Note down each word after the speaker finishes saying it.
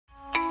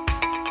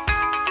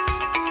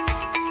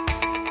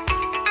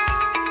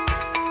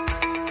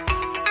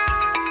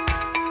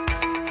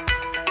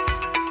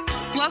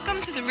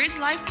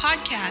Life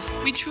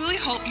podcast. We truly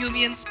hope you'll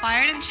be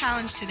inspired and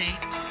challenged today.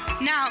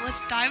 Now,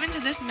 let's dive into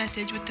this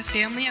message with the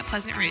family at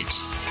Pleasant Ridge.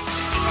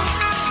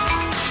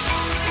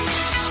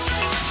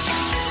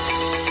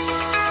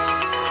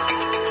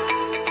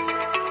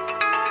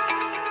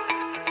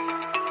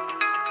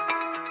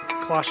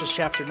 Colossians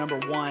chapter number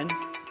 1.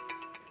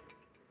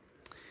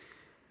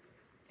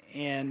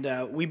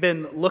 And we've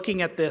been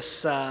looking at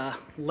this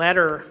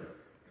letter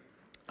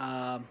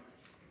that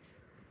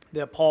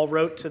Paul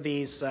wrote to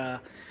these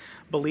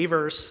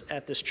believers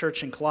at this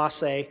church in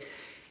Colossae.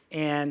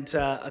 And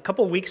a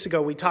couple of weeks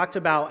ago, we talked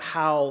about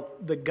how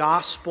the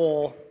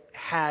gospel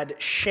had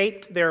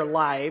shaped their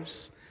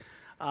lives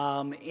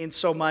in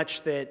so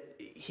much that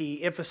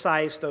he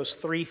emphasized those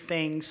three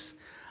things.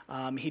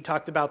 He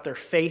talked about their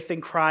faith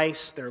in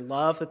Christ, their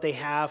love that they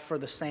have for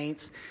the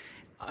saints,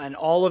 and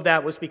all of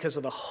that was because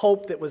of the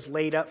hope that was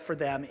laid up for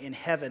them in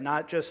heaven,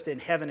 not just in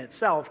heaven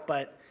itself,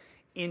 but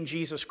in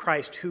Jesus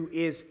Christ, who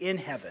is in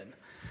heaven.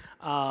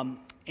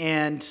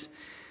 And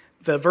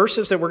the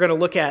verses that we're going to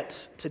look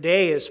at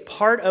today is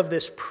part of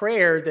this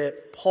prayer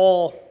that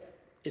Paul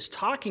is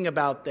talking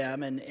about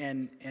them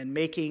and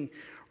making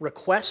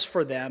requests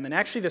for them. And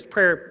actually this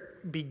prayer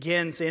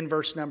begins in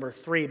verse number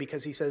 3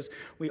 because he says,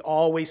 we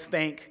always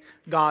thank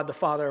God, the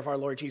Father of our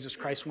Lord Jesus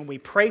Christ, when we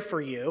pray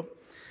for you.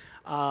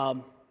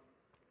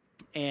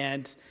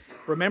 And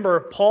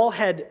remember, Paul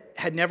had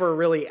never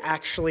really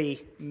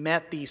actually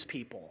met these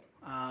people.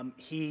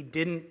 He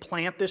didn't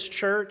plant this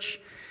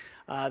church.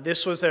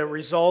 This was a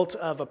result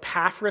of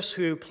Epaphras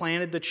who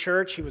planted the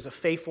church. He was a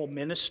faithful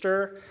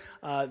minister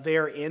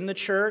there in the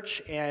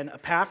church. And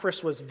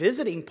Epaphras was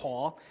visiting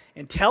Paul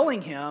and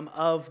telling him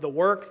of the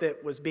work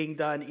that was being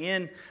done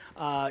in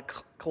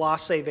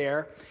Colossae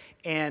there.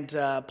 And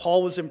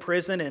Paul was in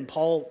prison, and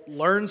Paul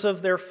learns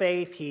of their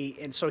faith.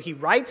 And so he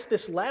writes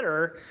this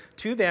letter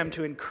to them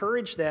to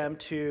encourage them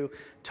to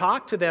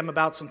talk to them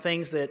about some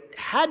things that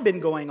had been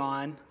going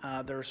on.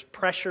 There's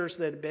pressures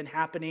that had been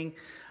happening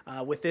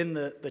within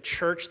the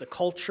church, the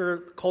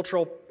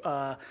cultural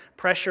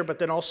pressure, but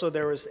then also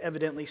there was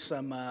evidently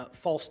some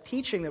false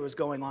teaching that was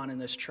going on in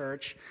this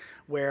church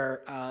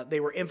where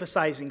they were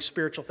emphasizing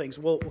spiritual things.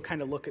 We'll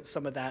kind of look at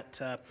some of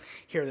that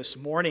here this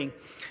morning.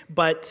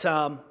 But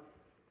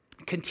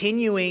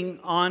continuing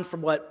on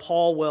from what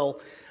Paul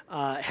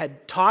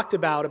had talked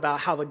about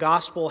how the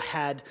gospel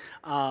had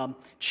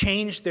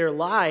changed their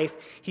life,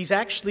 he's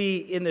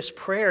actually, in this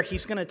prayer,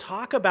 he's going to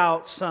talk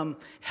about some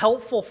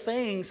helpful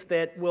things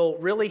that will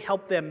really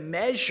help them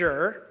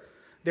measure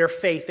their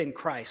faith in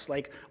Christ,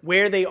 like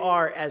where they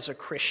are as a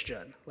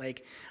Christian.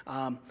 Like,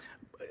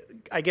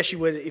 I guess you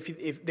would,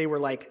 if they were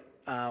like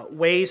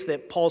ways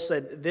that Paul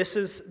said, this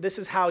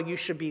is how you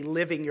should be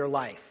living your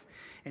life.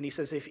 And he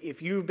says,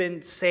 if you've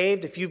been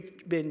saved, if you've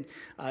been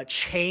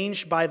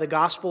changed by the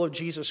gospel of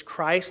Jesus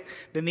Christ,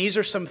 then these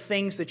are some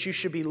things that you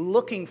should be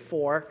looking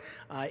for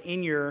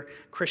in your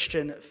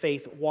Christian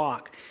faith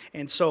walk.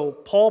 And so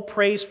Paul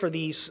prays for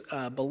these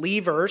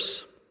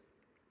believers.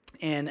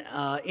 And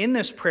in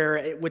this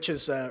prayer, which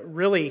is a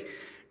really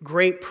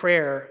great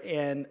prayer,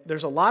 and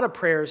there's a lot of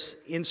prayers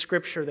in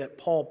Scripture that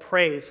Paul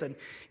prays, and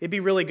it'd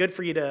be really good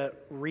for you to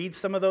read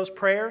some of those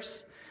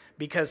prayers.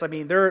 Because, I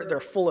mean, they're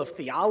full of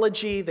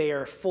theology. They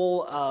are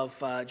full of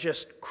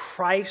just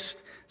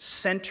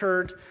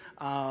Christ-centered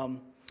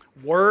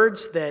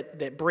words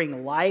that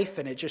bring life.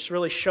 And it just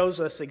really shows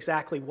us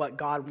exactly what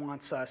God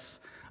wants us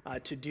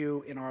to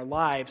do in our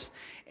lives.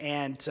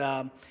 And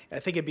I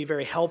think it'd be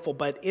very helpful.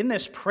 But in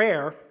this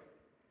prayer,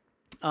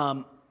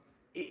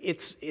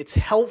 it's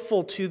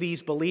helpful to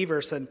these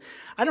believers. And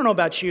I don't know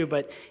about you,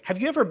 but have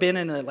you ever been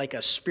in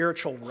a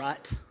spiritual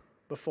rut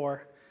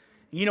before?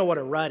 You know what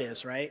a rut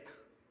is, right?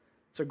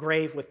 It's a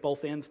grave with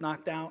both ends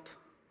knocked out,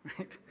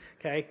 right?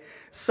 Okay,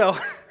 so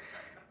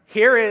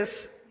here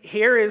is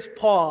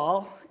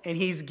Paul, and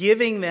he's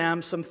giving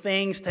them some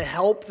things to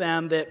help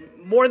them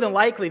that more than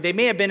likely they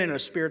may have been in a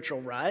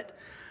spiritual rut,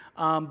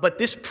 but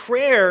this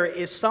prayer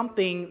is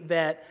something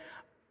that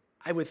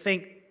I would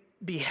think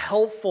be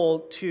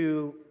helpful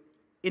to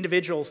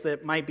individuals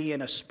that might be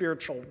in a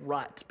spiritual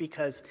rut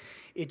because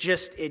it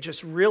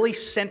just really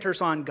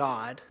centers on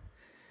God.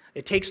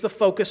 It takes the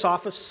focus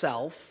off of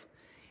self.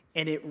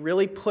 And it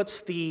really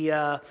puts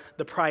the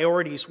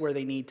priorities where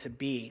they need to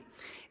be.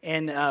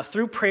 And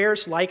through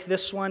prayers like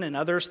this one and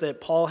others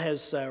that Paul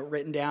has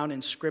written down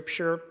in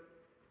Scripture,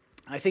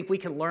 I think we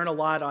can learn a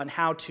lot on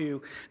how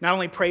to not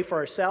only pray for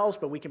ourselves,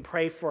 but we can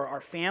pray for our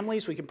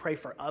families, we can pray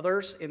for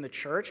others in the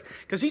church,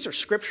 because these are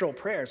scriptural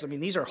prayers. I mean,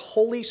 these are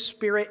Holy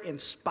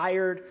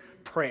Spirit-inspired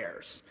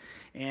prayers.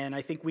 And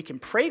I think we can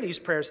pray these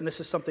prayers, and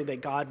this is something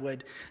that God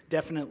would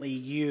definitely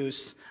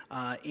use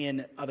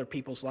in other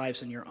people's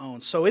lives and your own.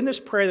 So in this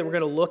prayer that we're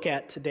going to look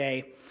at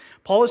today,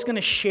 Paul is going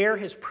to share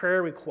his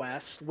prayer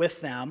request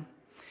with them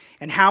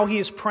and how he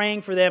is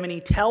praying for them, and he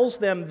tells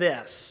them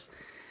this,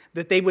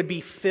 that they would be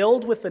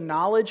filled with the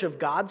knowledge of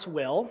God's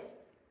will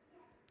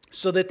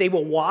so that they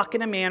will walk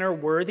in a manner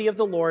worthy of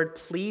the Lord,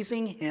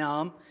 pleasing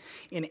Him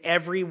in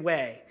every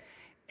way.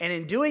 And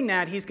in doing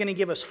that, he's going to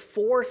give us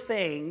 4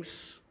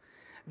 things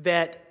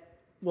that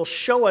will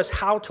show us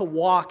how to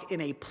walk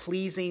in a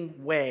pleasing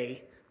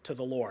way to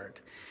the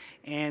Lord.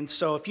 And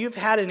so if you've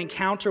had an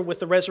encounter with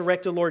the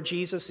resurrected Lord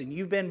Jesus and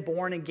you've been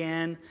born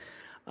again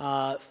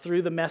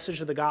through the message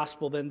of the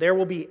gospel, then there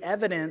will be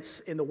evidence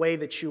in the way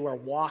that you are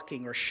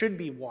walking or should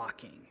be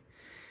walking.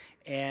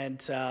 And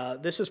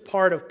this is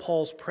part of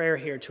Paul's prayer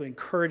here to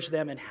encourage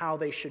them in how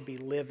they should be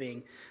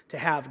living, to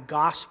have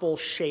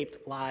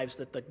gospel-shaped lives,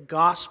 that the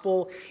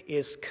gospel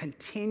is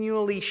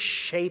continually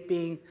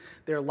shaping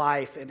their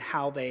life and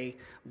how they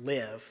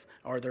live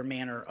or their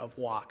manner of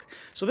walk.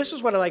 So this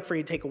is what I'd like for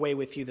you to take away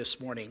with you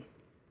this morning.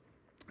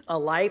 A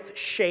life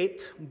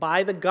shaped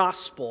by the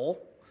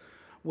gospel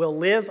will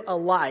live a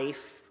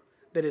life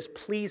that is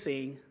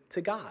pleasing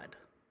to God.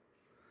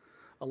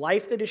 A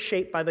life that is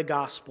shaped by the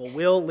gospel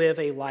will live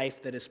a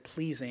life that is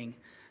pleasing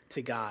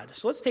to God.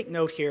 So let's take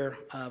note here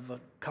of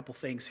a couple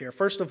things here.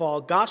 First of all,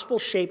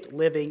 gospel-shaped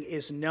living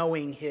is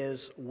knowing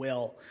His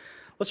will.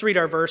 Let's read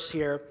our verse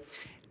here.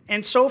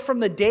 And so from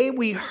the day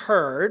we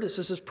heard, this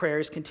is his prayer,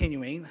 he's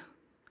continuing,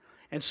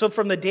 and so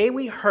from the day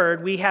we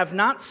heard, we have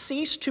not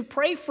ceased to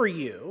pray for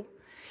you,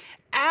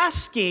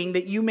 asking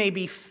that you may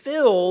be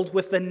filled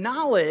with the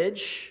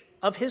knowledge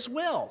of His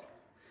will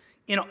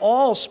in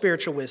all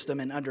spiritual wisdom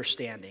and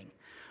understanding,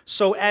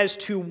 so as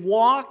to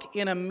walk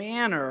in a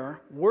manner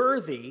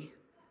worthy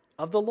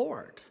of the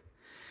Lord.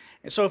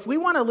 And so if we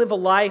want to live a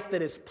life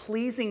that is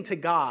pleasing to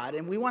God,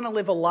 and we want to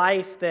live a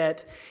life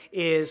that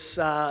is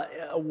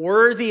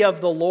worthy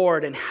of the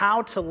Lord and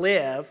how to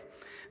live,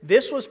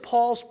 this was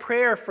Paul's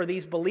prayer for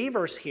these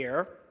believers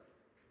here,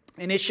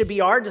 and it should be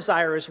our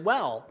desire as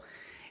well.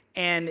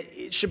 And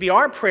it should be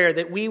our prayer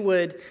that we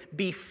would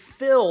be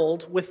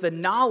filled with the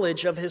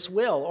knowledge of His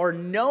will, or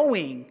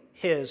knowing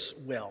His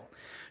will.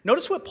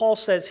 Notice what Paul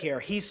says here.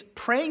 He's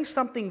praying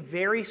something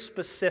very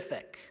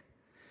specific.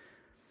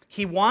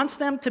 He wants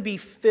them to be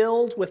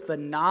filled with the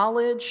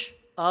knowledge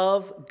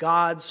of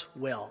God's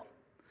will.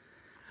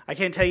 I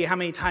can't tell you how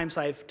many times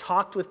I've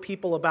talked with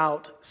people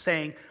about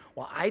saying,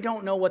 well, I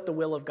don't know what the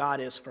will of God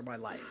is for my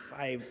life.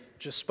 I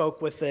just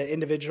spoke with the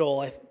individual,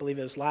 I believe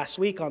it was last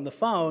week, on the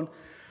phone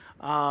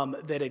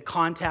that had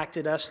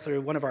contacted us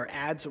through one of our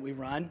ads that we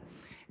run.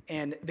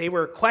 And they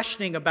were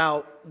questioning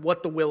about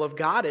what the will of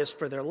God is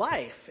for their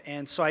life.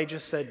 And so I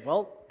just said,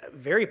 well,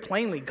 very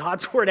plainly,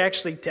 God's Word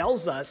actually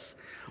tells us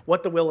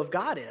what the will of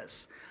God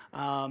is.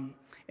 And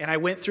I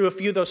went through a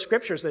few of those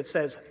scriptures that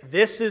says,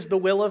 this is the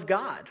will of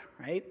God,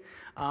 right?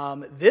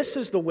 This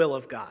is the will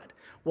of God.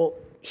 Well,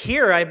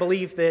 here I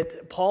believe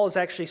that Paul is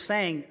actually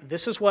saying,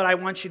 this is what I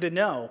want you to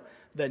know,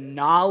 the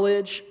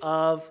knowledge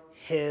of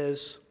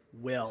His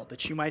will,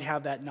 that you might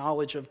have that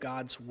knowledge of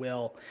God's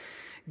will.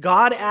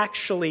 God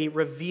actually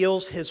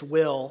reveals His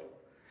will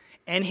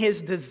and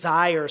His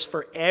desires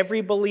for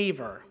every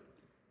believer.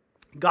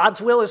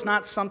 God's will is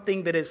not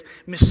something that is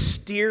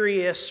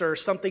mysterious or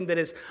something that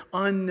is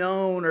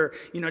unknown or,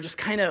 just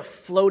kind of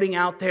floating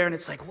out there and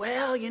it's like,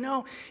 well,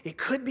 it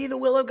could be the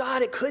will of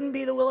God, it couldn't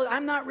be the will of God,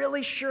 I'm not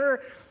really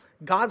sure.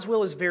 God's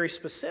will is very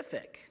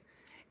specific.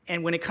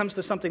 And when it comes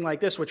to something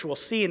like this, which we'll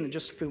see in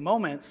just a few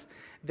moments,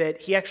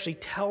 that He actually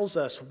tells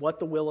us what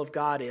the will of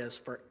God is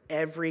for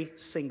every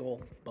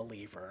single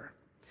believer.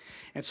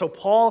 And so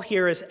Paul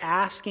here is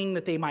asking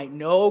that they might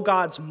know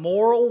God's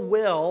moral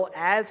will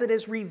as it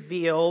is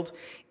revealed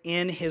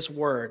in His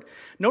Word.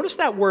 Notice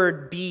that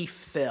word, be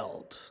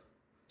filled,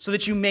 so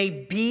that you may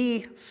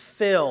be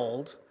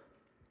filled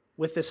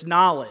with this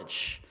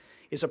knowledge,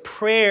 is a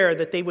prayer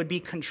that they would be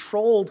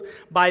controlled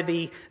by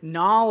the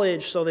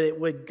knowledge so that it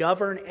would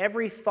govern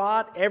every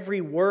thought,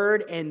 every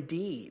word, and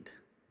deed.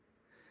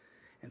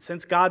 And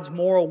since God's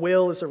moral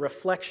will is a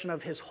reflection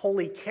of His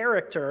holy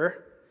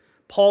character,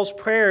 Paul's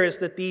prayer is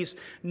that these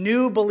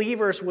new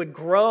believers would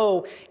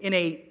grow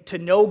to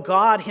know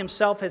God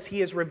Himself as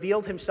He has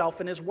revealed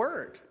Himself in His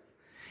Word.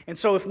 And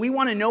so if we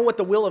want to know what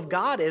the will of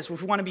God is,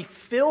 if we want to be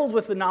filled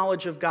with the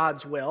knowledge of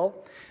God's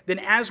will, then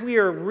as we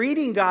are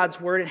reading God's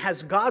Word and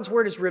as God's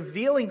Word is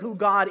revealing who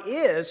God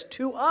is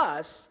to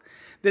us,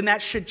 then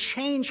that should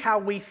change how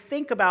we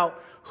think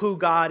about who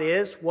God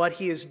is, what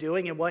He is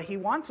doing, and what He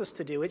wants us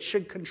to do. It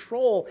should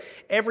control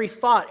every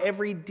thought,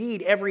 every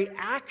deed, every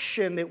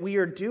action that we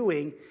are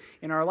doing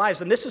in our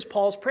lives. And this is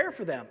Paul's prayer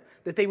for them,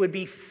 that they would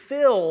be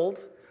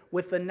filled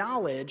with the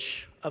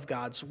knowledge of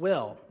God's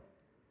will.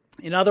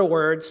 In other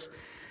words,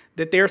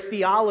 that their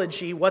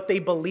theology, what they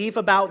believe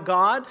about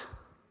God,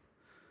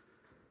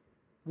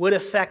 would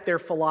affect their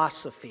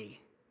philosophy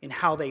in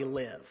how they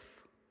live.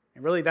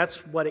 And really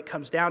that's what it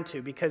comes down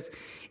to, because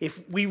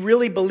if we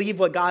really believe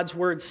what God's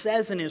Word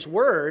says in His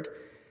Word,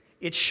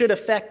 it should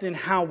affect in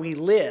how we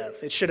live.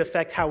 It should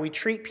affect how we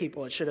treat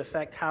people. It should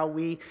affect how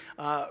we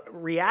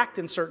react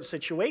in certain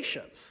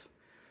situations.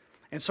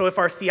 And so if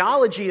our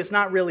theology is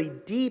not really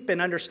deep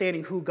in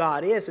understanding who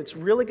God is, it's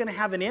really going to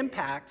have an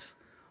impact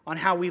on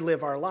how we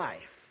live our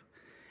life.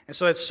 And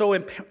so it's so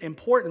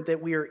important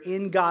that we are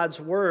in God's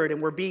Word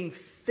and we're being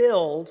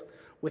filled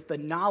with the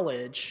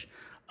knowledge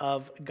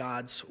of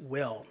God's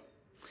will.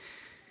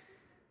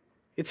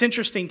 It's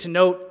interesting to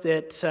note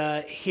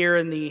that here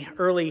in the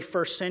early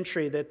first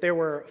century that there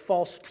were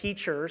false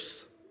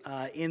teachers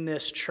in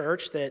this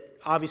church that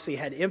obviously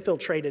had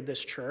infiltrated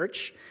this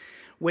church,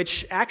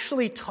 which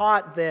actually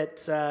taught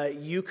that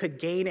you could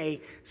gain a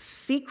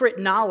secret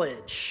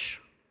knowledge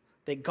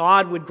that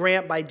God would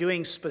grant by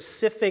doing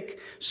specific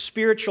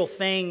spiritual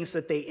things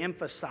that they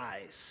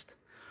emphasized.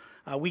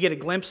 We get a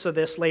glimpse of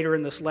this later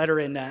in this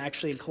letter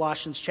actually in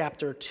Colossians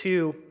chapter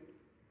 2,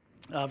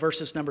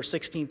 verses number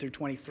 16 through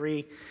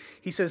 23.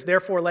 He says,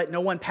 "Therefore let no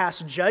one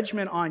pass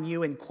judgment on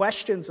you in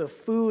questions of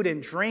food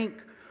and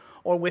drink,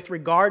 or with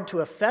regard to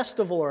a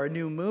festival or a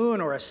new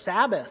moon or a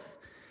Sabbath.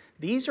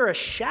 These are a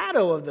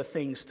shadow of the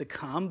things to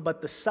come,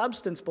 but the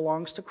substance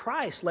belongs to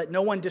Christ. Let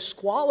no one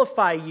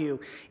disqualify you,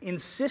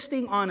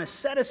 insisting on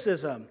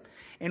asceticism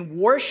and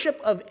worship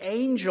of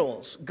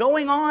angels,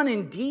 going on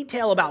in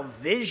detail about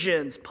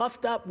visions,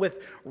 puffed up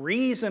with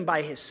reason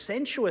by his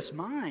sensuous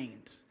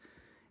mind,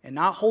 and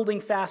not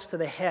holding fast to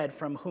the head,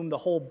 from whom the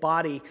whole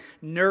body,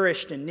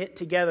 nourished and knit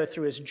together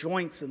through his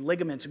joints and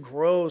ligaments,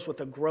 grows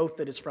with a growth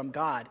that is from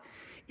God.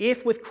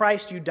 If with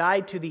Christ you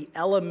died to the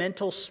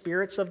elemental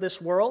spirits of this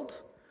world,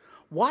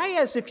 why,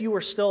 as if you were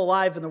still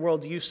alive in the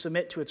world, do you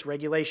submit to its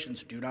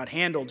regulations? Do not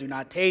handle, do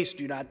not taste,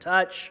 do not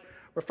touch,"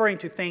 referring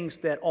to things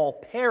that all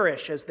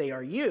perish as they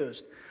are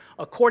used,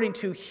 "according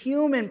to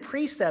human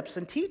precepts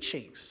and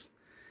teachings.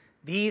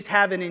 These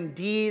have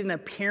indeed an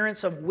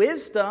appearance of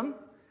wisdom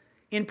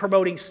in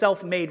promoting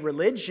self-made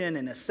religion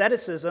and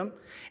asceticism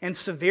and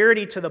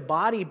severity to the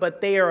body, but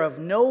they are of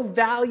no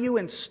value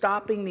in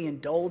stopping the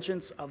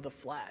indulgence of the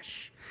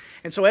flesh."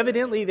 And so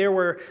evidently there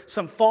were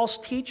some false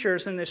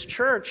teachers in this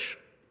church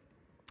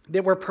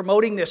that were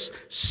promoting this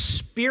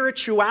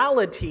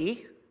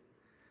spirituality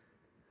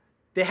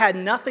that had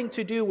nothing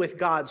to do with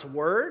God's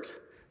word,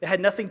 that had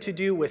nothing to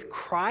do with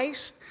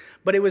Christ,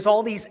 but it was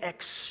all these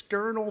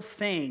external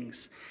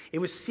things. It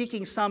was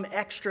seeking some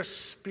extra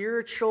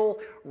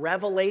spiritual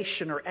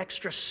revelation or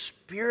extra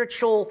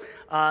spiritual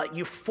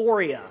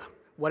euphoria,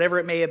 whatever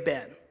it may have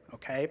been,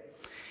 okay?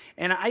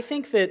 And I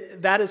think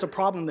that that is a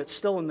problem that's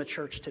still in the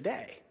church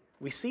today.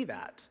 We see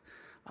that.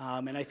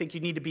 And I think you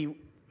need to be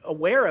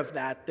aware of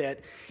that, that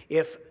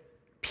if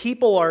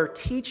people are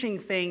teaching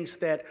things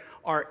that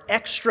are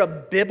extra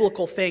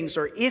biblical things,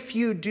 or if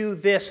you do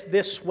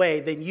this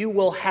way, then you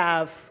will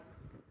have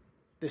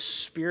this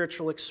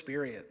spiritual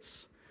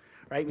experience,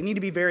 right? We need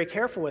to be very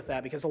careful with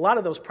that, because a lot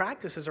of those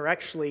practices are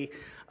actually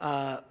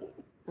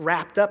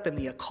wrapped up in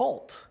the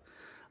occult.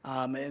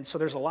 And so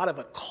there's a lot of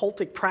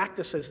occultic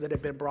practices that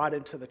have been brought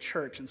into the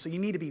church. And so you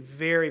need to be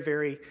very,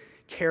 very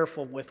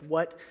careful with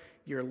what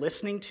you're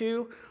listening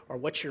to or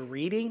what you're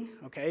reading,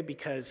 okay?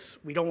 Because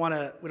we don't want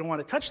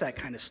to touch that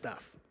kind of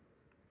stuff.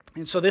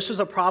 And so this is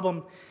a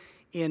problem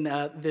in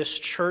this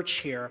church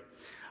here.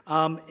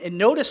 And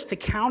notice, to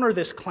counter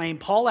this claim,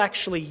 Paul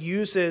actually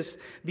uses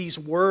these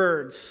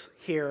words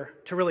here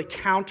to really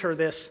counter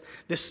this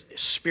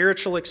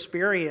spiritual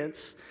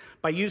experience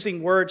by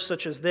using words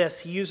such as this.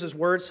 He uses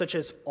words such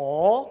as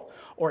all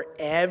or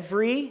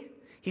every.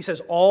 He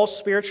says all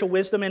spiritual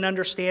wisdom and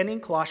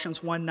understanding,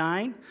 Colossians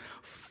 1:9.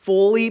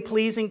 Fully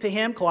pleasing to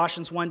him,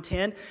 Colossians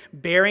 1:10.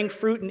 Bearing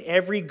fruit in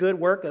every good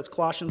work, that's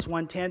Colossians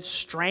 1:10.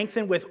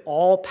 Strengthened with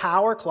all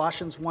power,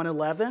 Colossians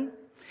 1:11.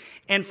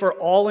 And for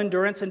all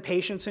endurance and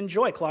patience and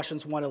joy,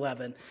 Colossians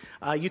 1:11.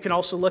 You can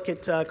also look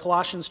at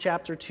Colossians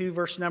chapter 2,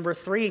 verse number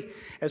 3,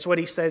 as what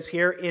he says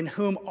here, in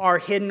whom are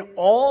hidden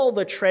all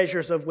the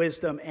treasures of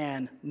wisdom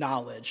and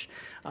knowledge.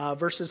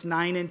 Verses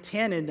 9 and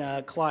 10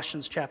 in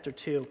Colossians chapter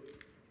 2.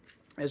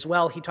 As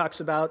well, he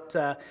talks about,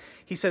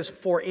 he says,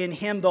 for in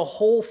him the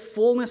whole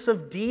fullness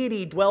of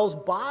deity dwells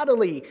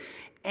bodily,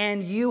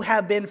 and you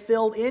have been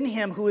filled in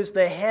him who is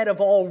the head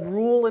of all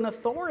rule and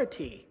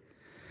authority.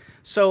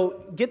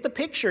 So get the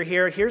picture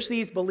here. Here's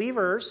these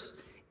believers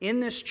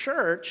in this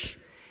church,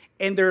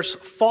 and there's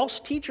false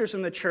teachers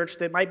in the church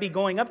that might be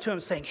going up to him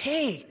saying,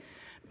 hey,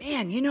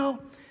 man,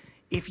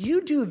 if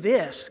you do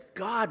this,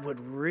 God would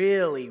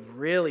really,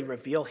 really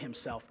reveal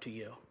himself to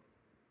you.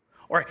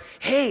 Or,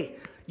 hey,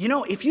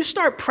 if you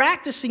start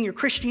practicing your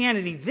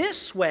Christianity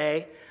this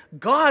way,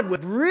 God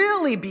would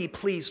really be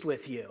pleased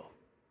with you.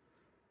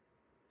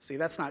 See,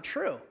 that's not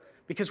true,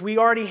 because we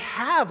already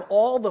have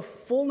all the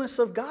fullness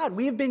of God.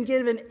 We have been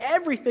given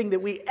everything that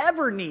we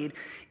ever need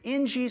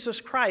in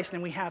Jesus Christ,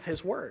 and we have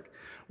his word.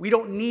 We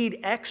don't need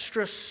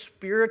extra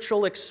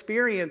spiritual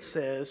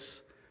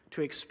experiences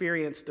to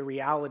experience the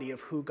reality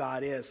of who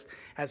God is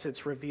as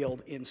it's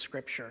revealed in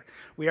Scripture.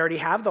 We already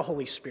have the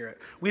Holy Spirit.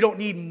 We don't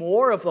need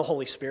more of the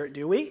Holy Spirit,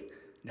 do we?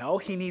 No,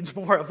 he needs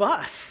more of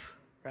us,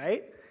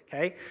 right?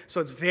 Okay, so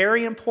it's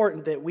very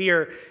important that we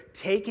are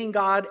taking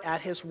God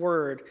at his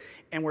word,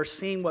 and we're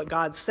seeing what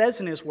God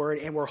says in his word,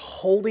 and we're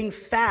holding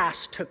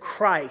fast to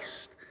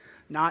Christ,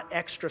 not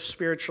extra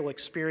spiritual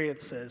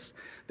experiences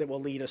that will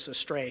lead us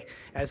astray,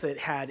 as it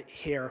had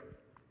here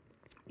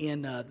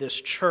in this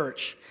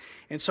church.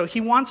 And so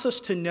he wants us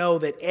to know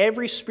that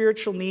every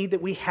spiritual need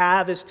that we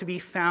have is to be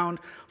found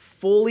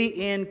fully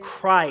in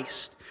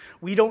Christ.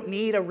 We don't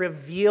need a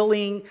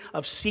revealing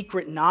of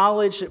secret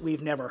knowledge that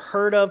we've never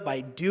heard of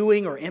by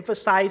doing or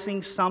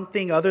emphasizing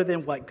something other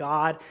than what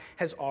God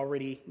has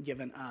already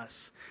given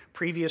us.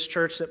 Previous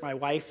church that my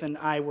wife and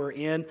I were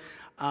in,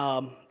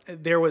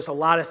 there was a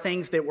lot of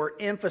things that were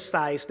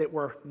emphasized that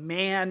were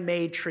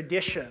man-made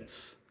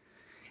traditions.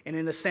 And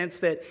in the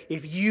sense that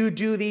if you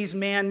do these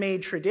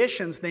man-made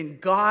traditions, then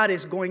God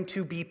is going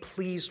to be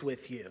pleased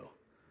with you.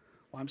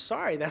 Well, I'm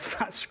sorry, that's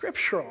not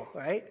scriptural,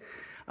 right?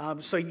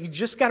 So you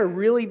just got to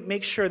really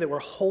make sure that we're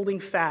holding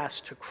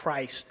fast to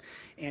Christ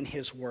and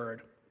His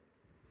Word.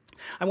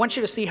 I want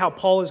you to see how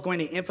Paul is going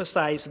to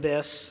emphasize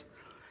this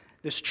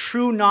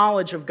true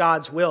knowledge of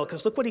God's will.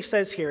 Because look what he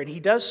says here, and he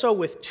does so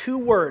with two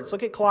words.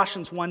 Look at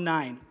Colossians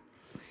 1:9.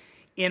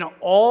 In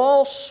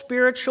all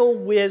spiritual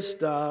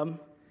wisdom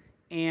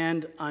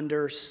and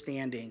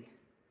understanding.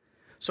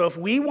 So if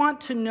we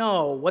want to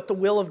know what the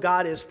will of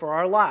God is for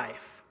our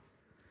life,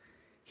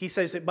 he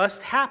says it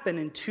must happen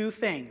in two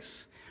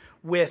things.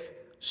 With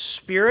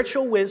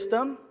spiritual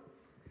wisdom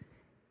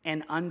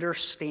and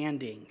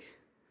understanding.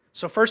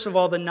 So first of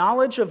all, the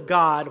knowledge of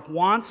God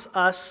wants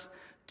us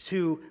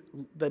to,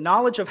 the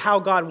knowledge of how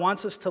God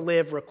wants us to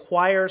live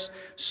requires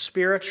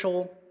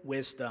spiritual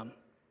wisdom.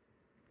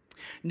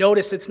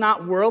 Notice it's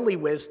not worldly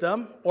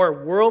wisdom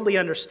or worldly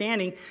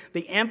understanding.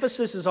 The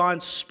emphasis is on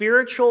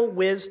spiritual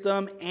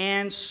wisdom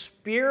and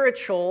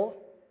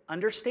spiritual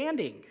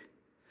understanding.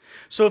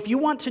 So if you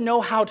want to know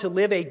how to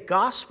live a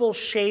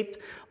gospel-shaped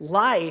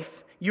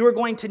life, you are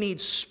going to need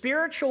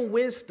spiritual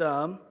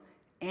wisdom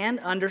and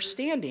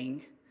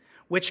understanding,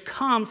 which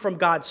come from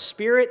God's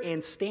Spirit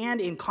and stand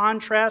in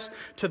contrast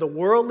to the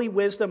worldly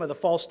wisdom of the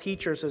false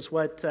teachers, is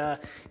what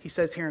he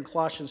says here in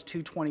Colossians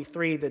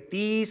 2:23, that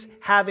these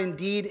have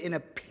indeed an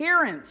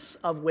appearance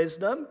of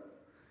wisdom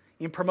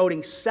in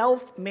promoting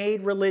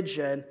self-made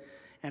religion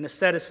and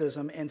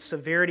asceticism and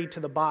severity to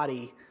the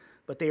body,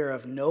 but they are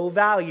of no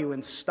value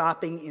in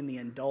stopping in the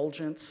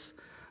indulgence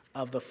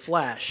of the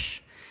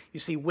flesh. You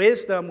see,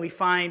 wisdom we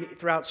find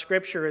throughout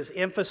Scripture is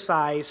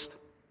emphasized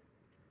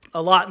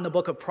a lot in the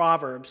book of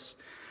Proverbs.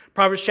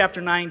 Proverbs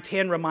chapter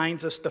 9:10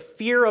 reminds us the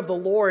fear of the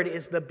Lord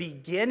is the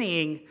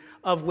beginning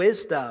of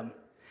wisdom,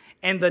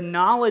 and the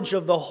knowledge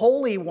of the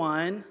Holy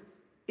One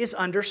is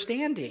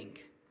understanding.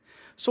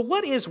 So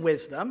what is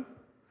wisdom?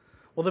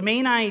 Well, the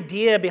main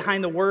idea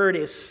behind the word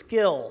is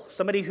skill.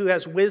 Somebody who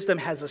has wisdom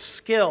has a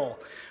skill.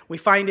 We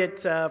find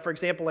it, for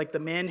example, like the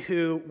men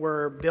who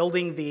were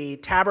building the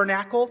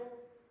tabernacle.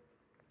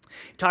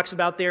 It talks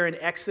about there in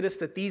Exodus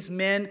that these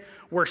men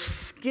were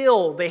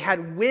skilled. They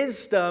had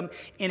wisdom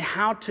in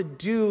how to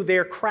do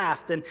their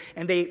craft, and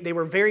they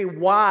were very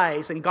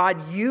wise, and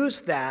God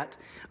used that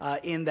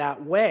in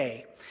that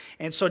way.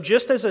 And so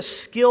just as a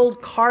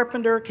skilled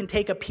carpenter can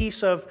take a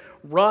piece of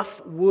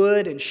rough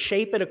wood and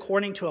shape it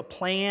according to a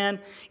plan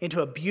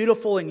into a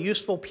beautiful and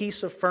useful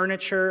piece of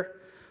furniture,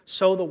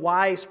 so the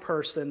wise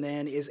person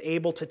then is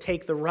able to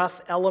take the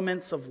rough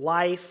elements of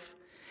life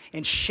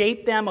and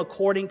shape them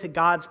according to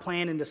God's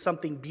plan into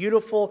something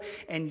beautiful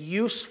and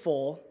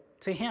useful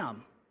to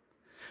Him.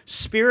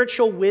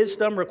 Spiritual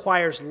wisdom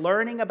requires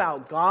learning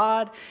about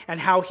God and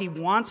how He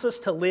wants us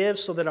to live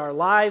so that our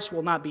lives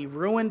will not be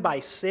ruined by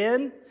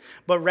sin,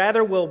 but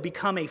rather will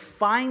become a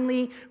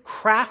finely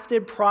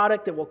crafted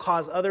product that will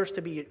cause others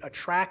to be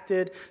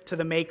attracted to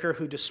the Maker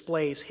who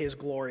displays His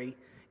glory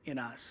in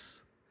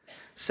us.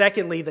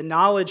 Secondly, the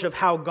knowledge of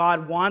how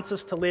God wants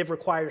us to live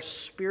requires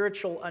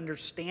spiritual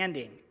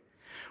understanding.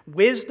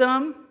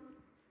 Wisdom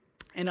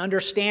and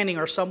understanding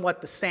are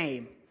somewhat the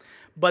same,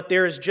 but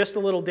there is just a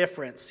little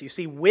difference. You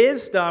see,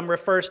 wisdom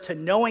refers to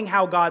knowing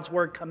how God's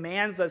Word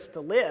commands us to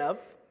live,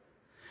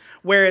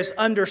 whereas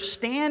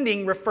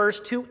understanding refers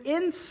to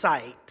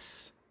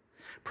insight,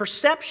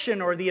 perception,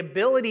 or the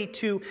ability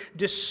to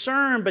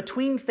discern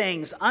between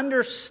things.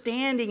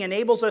 Understanding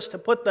enables us to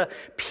put the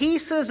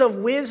pieces of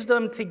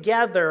wisdom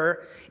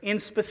together in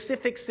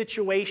specific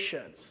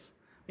situations.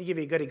 Let me give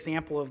you a good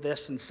example of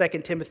this in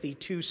 2 Timothy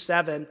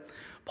 2:7.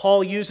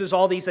 Paul uses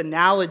all these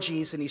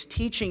analogies, and he's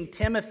teaching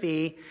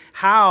Timothy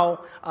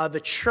how the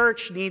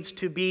church needs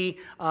to be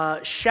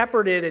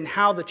shepherded and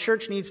how the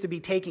church needs to be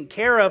taken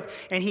care of.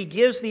 And he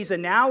gives these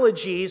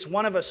analogies,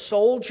 one of a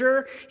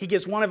soldier, he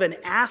gives one of an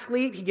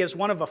athlete, he gives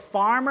one of a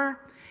farmer.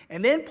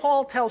 And then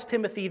Paul tells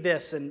Timothy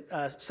this in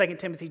 2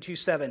 Timothy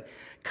 2:7,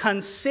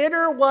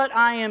 "Consider what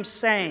I am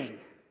saying,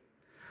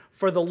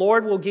 for the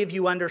Lord will give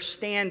you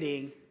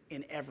understanding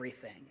in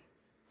everything."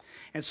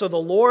 And so the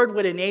Lord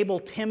would enable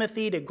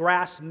Timothy to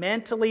grasp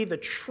mentally the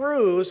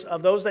truths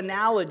of those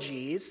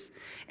analogies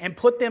and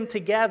put them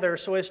together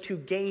so as to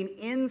gain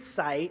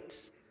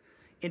insight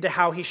into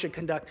how he should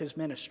conduct his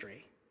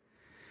ministry.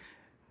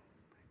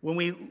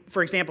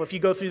 For example, if you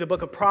go through the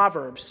book of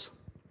Proverbs,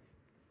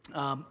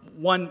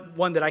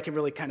 one that I can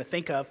really kind of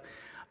think of,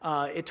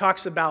 it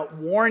talks about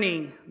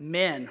warning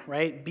men,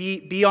 right?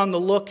 Be on the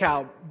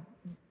lookout,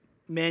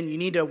 men. You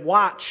need to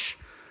watch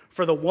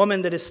for the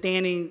woman that is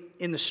standing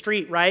in the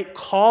street, right?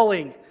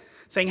 Calling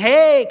saying,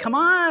 hey, come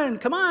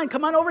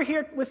on over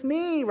here with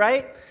me,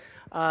 right?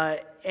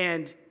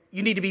 And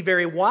you need to be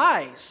very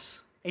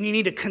wise. And you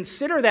need to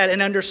consider that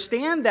and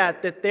understand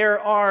that there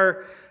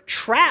are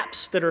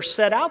traps that are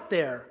set out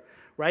there,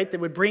 right, that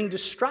would bring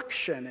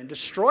destruction and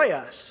destroy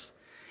us.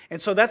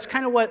 And so that's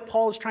kind of what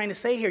Paul is trying to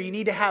say here. You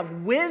need to have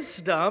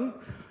wisdom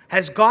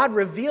as God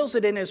reveals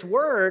it in His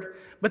Word,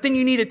 but then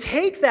you need to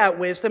take that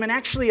wisdom and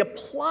actually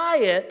apply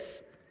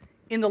it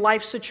in the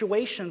life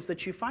situations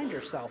that you find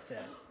yourself in.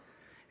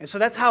 And so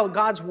that's how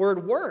God's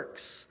Word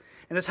works.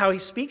 And that's how He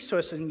speaks to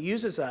us and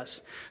uses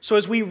us. So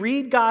as we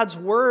read God's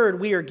Word,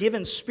 we are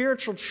given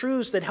spiritual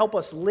truths that help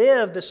us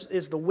live. This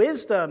is the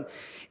wisdom.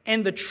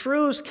 And the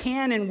truths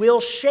can and will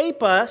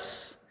shape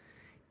us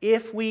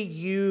if we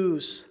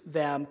use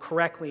them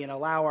correctly and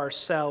allow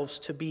ourselves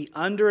to be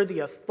under the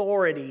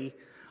authority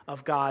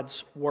of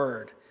God's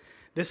Word.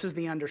 This is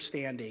the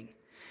understanding.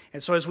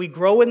 And so as we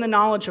grow in the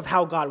knowledge of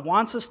how God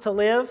wants us to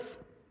live,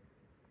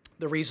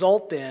 the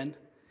result then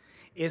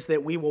is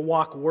that we will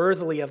walk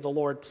worthily of the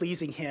Lord,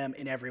 pleasing Him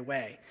in every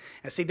way.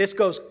 And see, this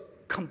goes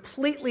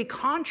completely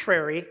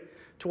contrary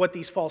to what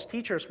these false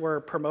teachers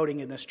were promoting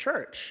in this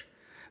church.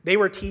 They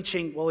were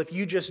teaching, well, if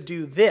you just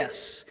do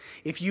this,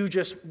 if you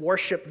just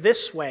worship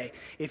this way,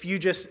 if you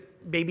just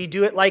maybe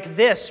do it like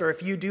this, or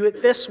if you do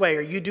it this way,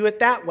 or you do it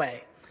that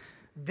way,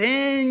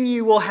 then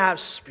you will have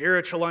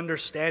spiritual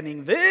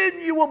understanding. Then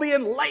you will be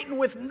enlightened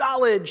with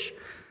knowledge.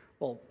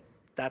 Well,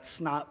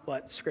 that's not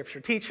what Scripture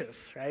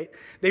teaches, right?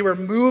 They were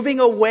moving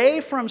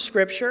away from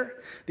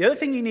Scripture. The other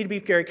thing you need to be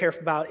very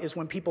careful about is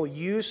when people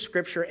use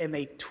Scripture and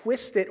they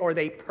twist it or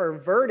they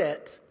pervert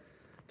it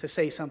to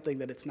say something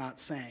that it's not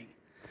saying.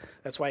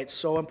 That's why it's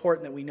so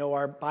important that we know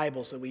our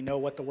Bibles, that we know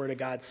what the Word of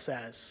God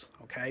says,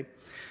 okay?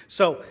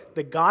 So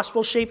the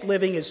gospel-shaped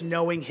living is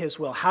knowing His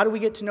will. How do we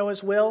get to know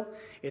His will?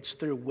 It's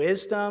through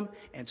wisdom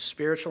and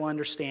spiritual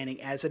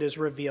understanding as it is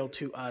revealed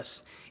to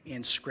us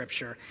in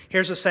Scripture.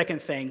 Here's the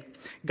second thing.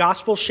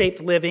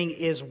 Gospel-shaped living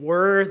is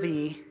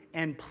worthy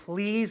and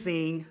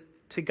pleasing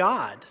to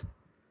God.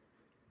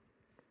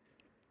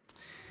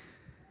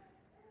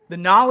 The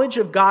knowledge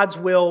of God's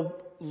will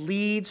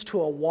leads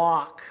to a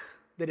walk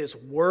that is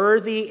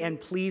worthy and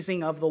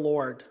pleasing of the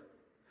Lord.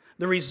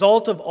 The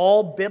result of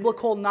all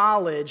biblical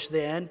knowledge,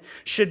 then,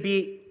 should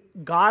be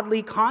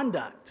godly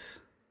conduct.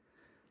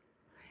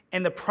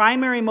 And the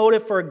primary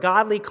motive for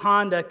godly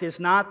conduct is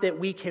not that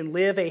we can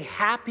live a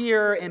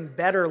happier and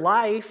better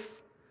life,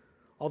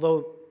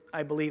 although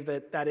I believe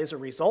that that is a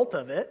result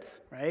of it,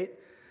 right?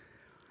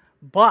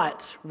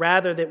 But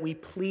rather that we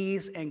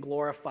please and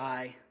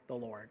glorify the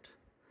Lord.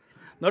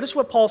 Notice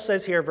what Paul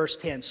says here, verse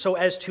 10. So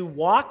as to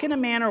walk in a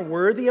manner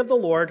worthy of the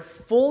Lord,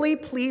 fully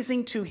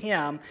pleasing to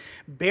Him,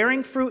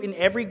 bearing fruit in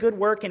every good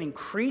work and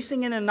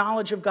increasing in the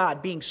knowledge of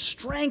God, being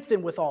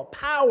strengthened with all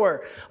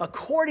power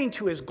according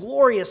to His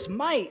glorious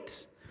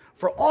might,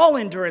 for all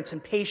endurance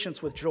and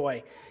patience with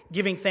joy,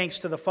 giving thanks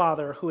to the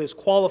Father who has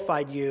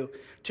qualified you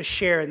to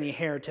share in the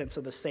inheritance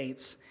of the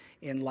saints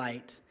in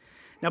light.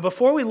 Now,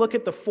 before we look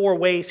at the 4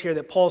 ways here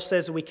that Paul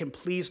says that we can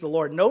please the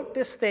Lord, note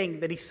this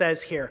thing that he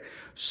says here,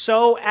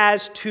 so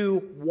as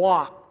to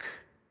walk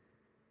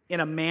in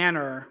a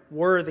manner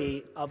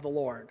worthy of the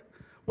Lord.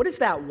 What is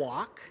that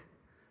walk?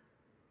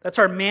 That's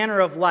our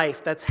manner of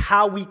life. That's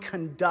how we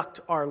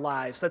conduct our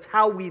lives. That's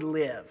how we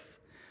live.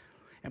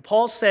 And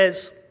Paul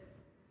says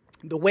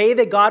the way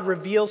that God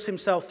reveals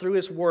Himself through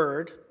His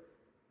Word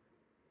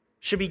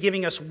should be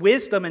giving us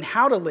wisdom in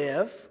how to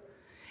live,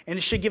 and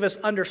it should give us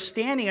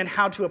understanding on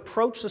how to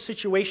approach the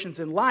situations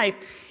in life,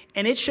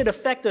 and it should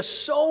affect us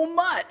so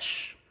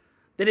much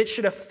that it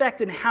should affect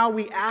in how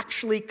we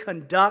actually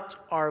conduct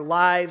our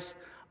lives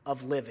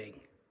of living.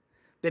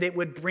 That it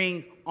would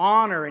bring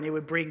honor and it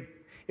would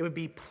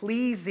be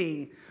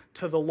pleasing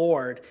to the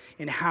Lord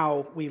in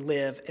how we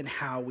live and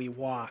how we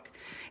walk.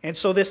 And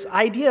so this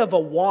idea of a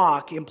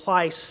walk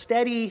implies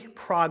steady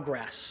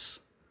progress.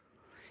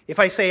 If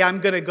I say I'm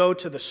going to go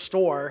to the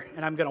store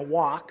and I'm going to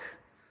walk,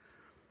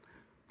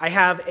 I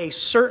have a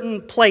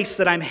certain place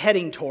that I'm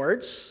heading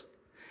towards.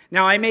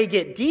 Now, I may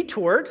get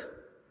detoured,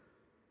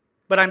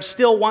 but I'm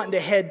still wanting to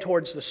head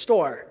towards the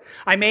store.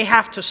 I may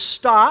have to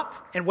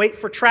stop and wait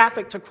for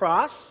traffic to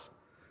cross,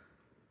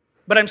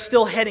 but I'm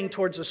still heading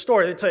towards the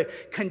store. It's a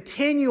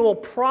continual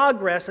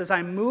progress as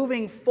I'm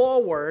moving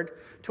forward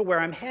to where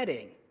I'm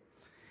heading.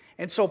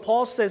 And so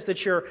Paul says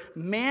that your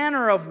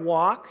manner of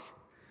walk,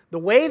 the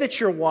way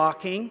that you're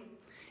walking,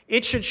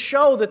 it should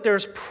show that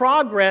there's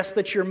progress,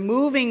 that you're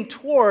moving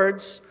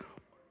towards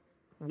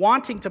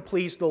wanting to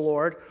please the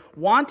Lord,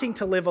 wanting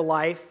to live a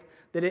life,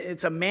 that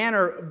it's a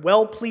manner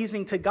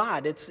well-pleasing to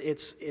God.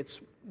 It's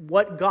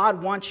what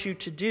God wants you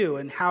to do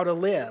and how to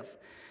live.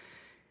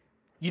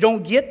 You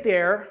don't get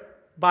there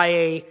by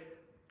a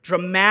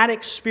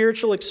dramatic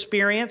spiritual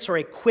experience or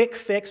a quick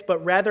fix,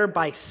 but rather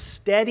by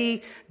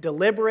steady,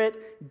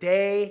 deliberate,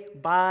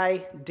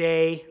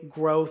 day-by-day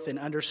growth and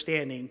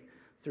understanding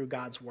through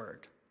God's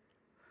Word.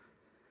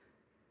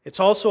 It's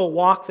also a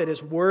walk that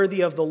is worthy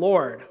of the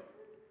Lord.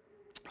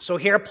 So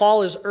here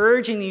Paul is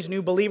urging these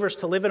new believers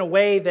to live in a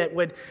way that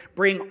would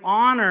bring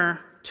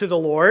honor to the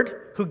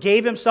Lord, who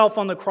gave himself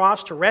on the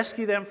cross to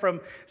rescue them from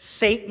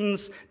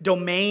Satan's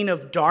domain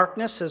of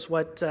darkness, is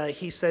what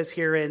he says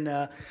here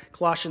in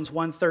Colossians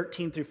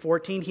 1:13 through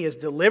 14. He has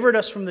delivered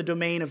us from the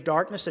domain of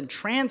darkness and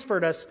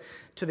transferred us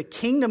to the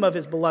kingdom of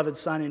his beloved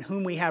Son, in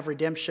whom we have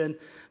redemption,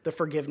 the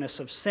forgiveness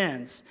of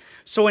sins.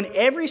 So in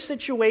every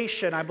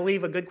situation, I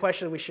believe a good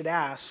question that we should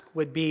ask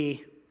would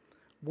be,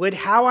 would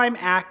how I'm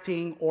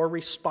acting or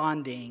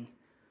responding,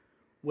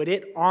 would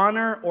it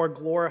honor or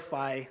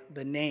glorify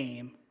the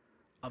name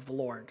of the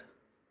Lord?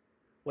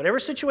 Whatever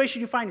situation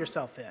you find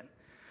yourself in.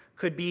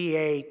 Could be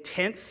a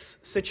tense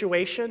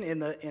situation in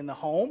the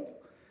home,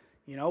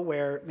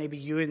 where maybe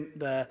you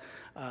and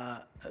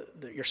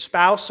your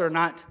spouse are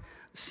not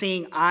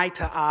seeing eye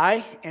to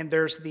eye, and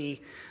there's the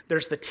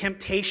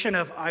temptation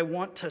of, I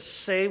want to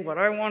say what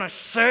I want to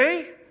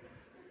say,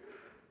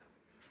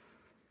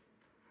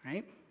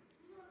 right?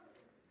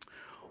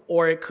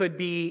 Or it could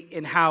be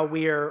in how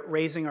we are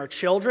raising our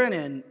children,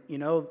 and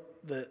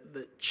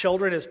the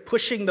children is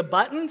pushing the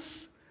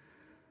buttons,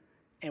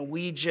 and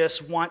we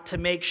just want to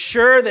make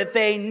sure that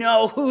they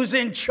know who's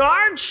in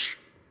charge,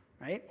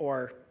 right?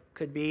 Or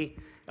could be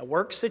a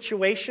work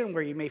situation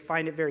where you may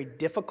find it very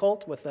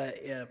difficult with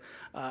a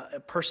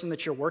person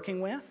that you're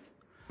working with.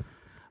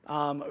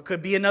 It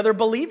could be another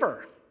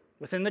believer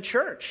within the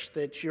church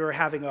that you're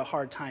having a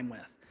hard time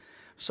with.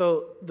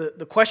 So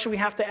the question we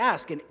have to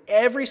ask in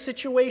every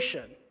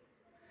situation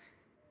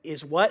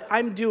is, what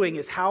I'm doing,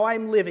 is how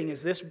I'm living,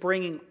 is this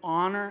bringing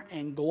honor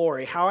and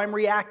glory? How I'm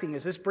reacting,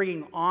 is this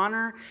bringing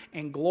honor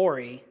and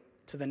glory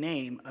to the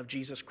name of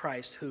Jesus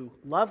Christ, who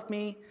loved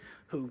me,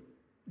 who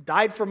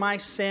died for my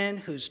sin,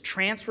 who's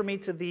transferred me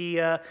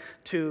to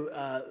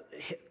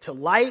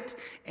light,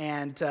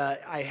 and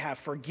I have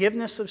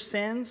forgiveness of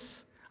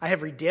sins, I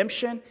have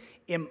redemption?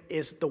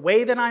 Is the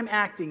way that I'm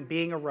acting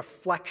being a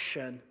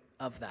reflection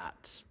of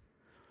that?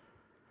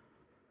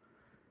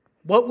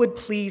 What would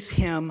please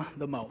him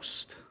the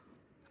most?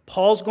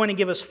 Paul's going to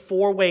give us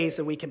 4 ways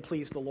that we can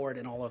please the Lord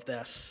in all of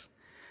this.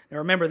 Now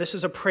remember, this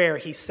is a prayer.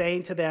 He's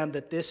saying to them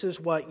that this is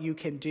what you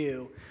can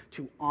do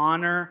to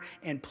honor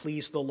and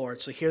please the Lord.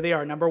 So here they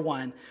are. Number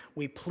 1,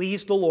 we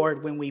please the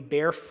Lord when we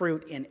bear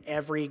fruit in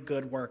every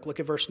good work. Look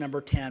at verse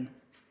number 10.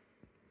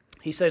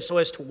 He says, so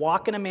as to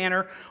walk in a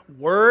manner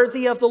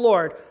worthy of the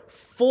Lord,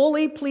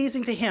 fully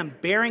pleasing to him,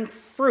 bearing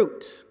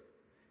fruit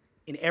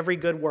in every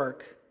good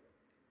work.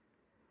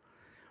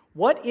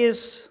 What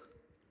is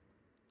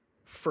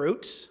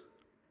fruit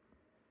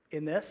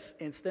in this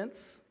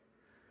instance?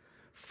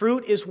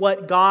 Fruit is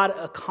what God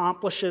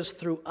accomplishes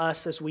through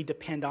us as we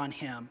depend on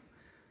him.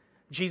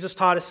 Jesus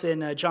taught us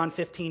in John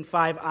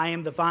 15:5, I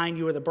am the vine,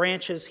 you are the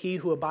branches. He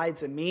who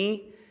abides in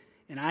me,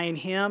 and I in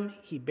him,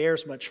 he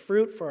bears much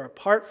fruit. For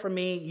apart from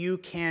me, you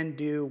can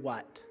do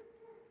what?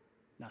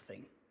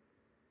 Nothing.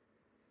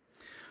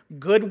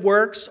 Good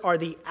works are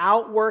the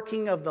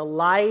outworking of the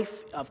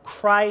life of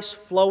Christ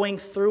flowing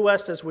through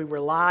us as we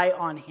rely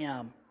on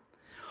him.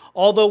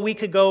 Although we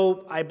could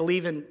go, I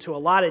believe, into a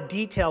lot of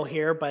detail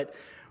here, but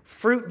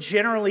fruit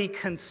generally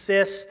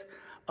consists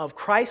of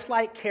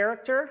Christ-like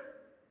character,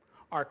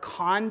 our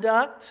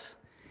conduct,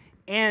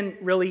 and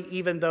really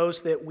even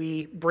those that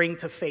we bring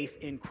to faith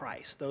in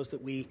Christ, those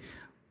that we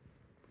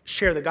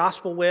share the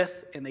gospel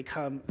with and they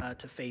come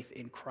to faith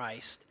in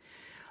Christ.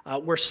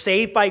 We're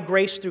saved by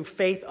grace through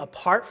faith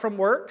apart from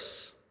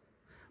works,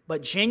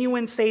 but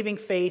genuine saving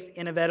faith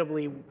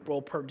inevitably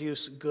will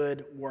produce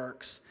good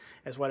works,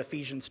 as what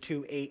Ephesians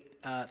 2:8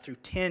 through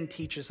 10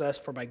 teaches us.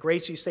 For by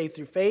grace you saved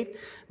through faith,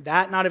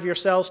 that not of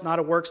yourselves, not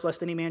of works,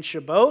 lest any man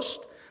should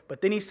boast.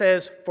 But then he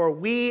says, for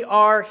we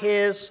are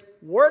his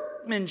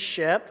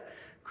workmanship,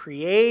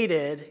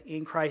 created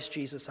in Christ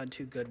Jesus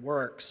unto good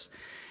works.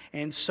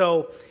 And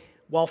so,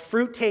 while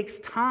fruit takes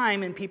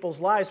time in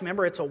people's lives,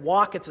 remember, it's a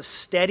walk, it's a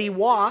steady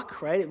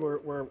walk, right?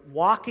 We're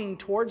walking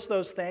towards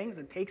those things.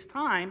 It takes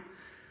time.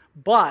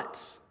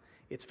 But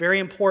it's very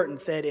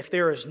important that if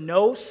there is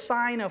no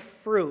sign of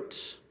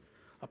fruit,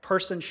 a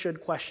person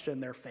should question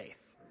their faith.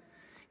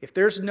 If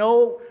there's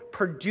no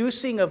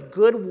producing of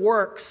good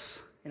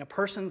works in a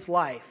person's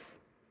life,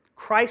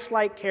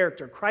 Christ-like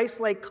character,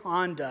 Christ-like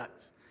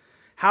conduct,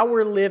 how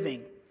we're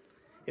living,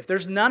 if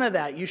there's none of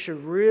that, you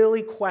should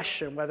really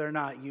question whether or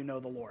not you know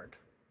the Lord.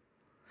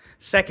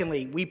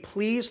 Secondly, we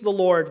please the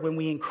Lord when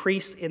we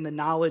increase in the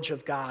knowledge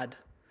of God.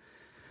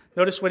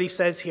 Notice what he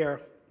says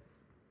here.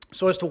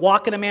 So as to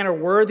walk in a manner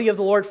worthy of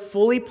the Lord,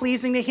 fully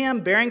pleasing to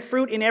him, bearing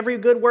fruit in every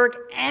good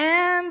work,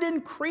 and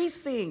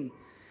increasing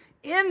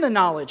in the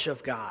knowledge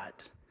of God.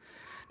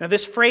 Now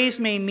this phrase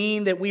may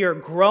mean that we are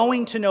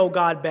growing to know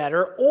God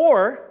better,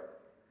 or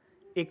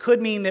it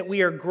could mean that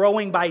we are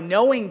growing by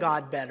knowing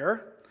God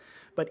better.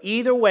 But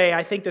either way,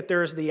 I think that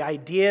there's the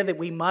idea that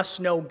we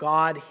must know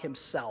God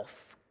himself.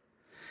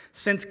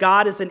 Since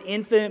God is an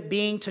infinite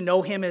being, to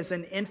know him is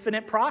an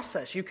infinite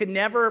process. You can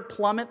never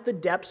plummet the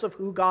depths of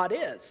who God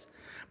is.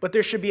 But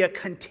there should be a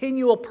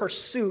continual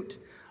pursuit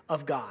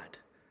of God.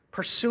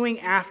 pursuing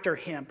after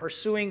Him,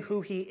 pursuing who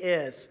He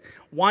is,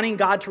 wanting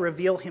God to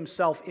reveal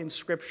Himself in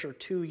Scripture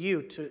to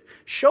you, to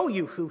show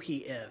you who He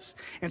is.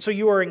 And so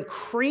you are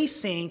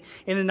increasing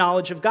in the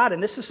knowledge of God,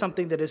 and this is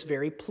something that is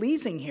very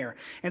pleasing here.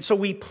 And so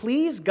we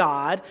please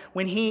God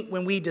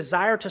when we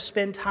desire to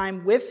spend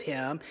time with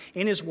Him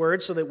in His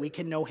Word so that we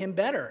can know Him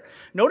better.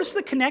 Notice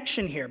the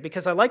connection here,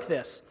 because I like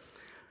this.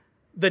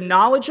 The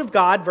knowledge of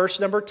God, verse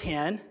number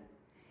 10,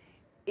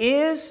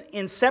 is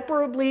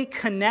inseparably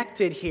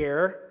connected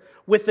here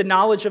with the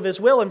knowledge of His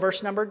will in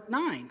verse number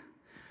 9.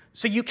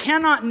 So you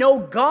cannot know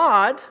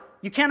God,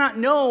 you cannot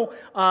know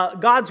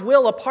God's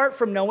will apart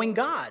from knowing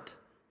God.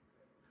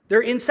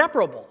 They're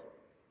inseparable.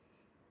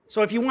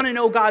 So if you want to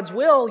know God's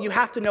will, you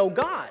have to know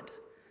God.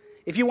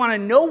 If you want to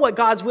know what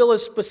God's will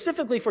is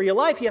specifically for your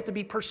life, you have to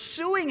be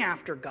pursuing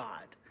after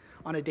God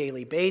on a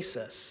daily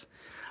basis.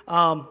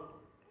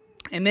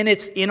 And then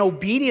it's in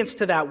obedience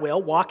to that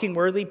will, walking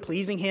worthy,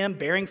 pleasing Him,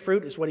 bearing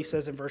fruit, is what He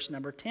says in verse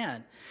number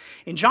 10.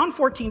 In John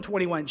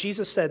 14:21,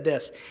 Jesus said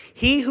this,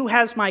 "He who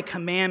has my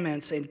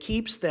commandments and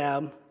keeps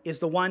them is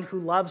the one who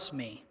loves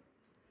me.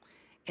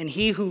 And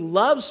he who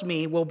loves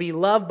me will be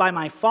loved by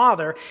my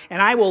Father,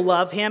 and I will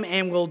love him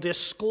and will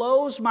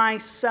disclose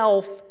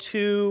myself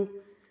to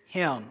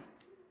him."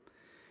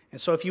 And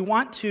so if you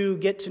want to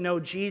get to know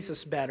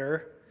Jesus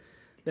better,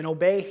 then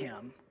obey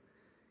Him.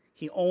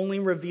 He only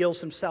reveals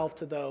Himself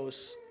to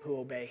those who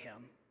obey Him.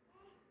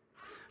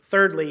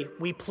 Thirdly,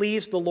 we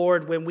please the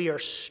Lord when we are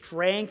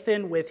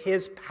strengthened with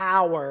His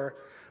power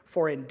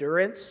for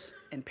endurance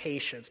and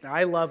patience. Now,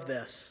 I love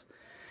this,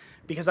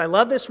 because I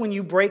love this when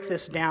you break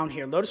this down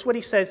here. Notice what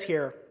He says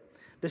here.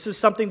 This is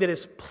something that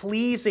is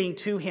pleasing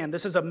to Him.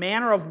 This is a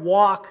manner of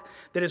walk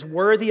that is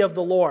worthy of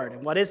the Lord.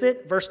 And what is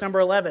it? Verse number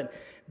 11.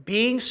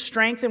 "Being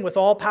strengthened with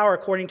all power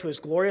according to His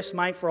glorious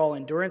might for all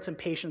endurance and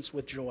patience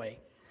with joy."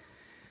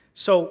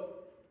 So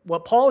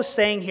what Paul is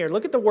saying here,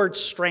 look at the word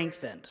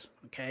strengthened,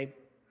 okay?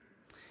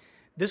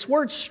 This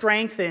word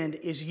strengthened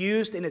is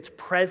used in its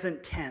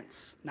present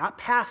tense, not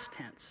past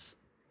tense.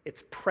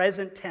 It's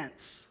present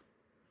tense.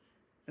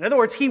 In other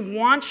words, He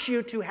wants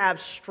you to have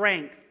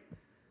strength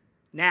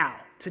now,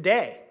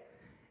 today.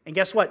 And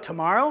guess what?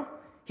 Tomorrow,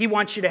 He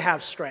wants you to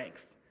have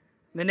strength.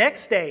 The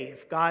next day,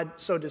 if God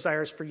so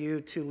desires for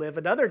you to live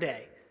another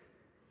day,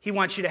 He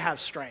wants you to have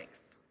strength.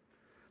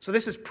 So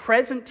this is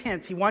present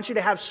tense. He wants you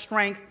to have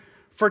strength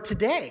for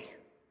today.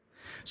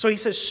 So He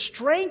says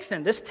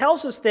strengthen. This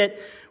tells us that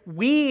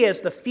we,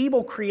 as the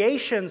feeble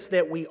creations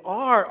that we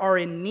are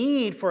in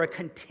need for a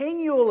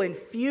continual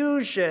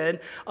infusion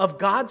of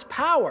God's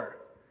power.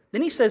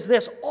 Then He says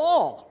this,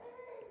 all.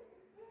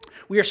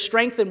 We are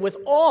strengthened with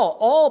all.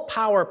 All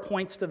power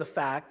points to the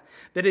fact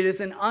that it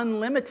is an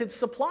unlimited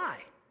supply.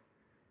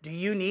 Do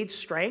you need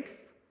strength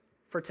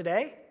for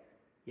today?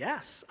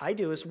 Yes, I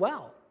do as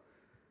well.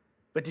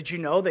 But did you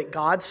know that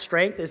God's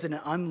strength is an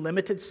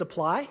unlimited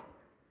supply?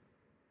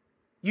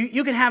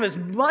 You can have as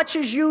much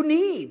as you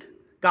need,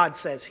 God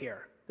says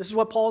here. This is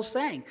what Paul is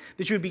saying,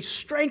 that you would be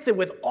strengthened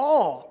with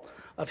all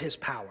of His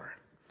power.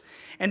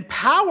 And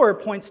power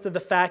points to the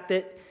fact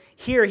that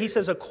here he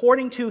says,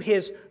 according to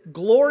His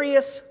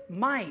glorious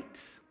might.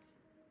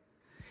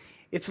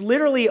 It's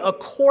literally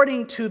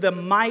according to the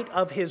might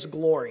of His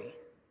glory.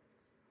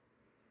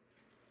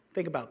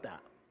 Think about that.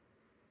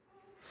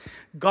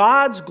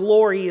 God's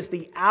glory is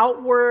the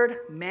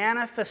outward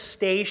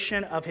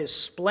manifestation of His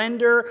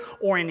splendor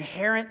or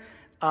inherent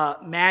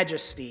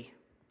majesty.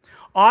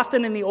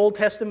 Often in the Old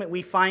Testament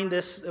we find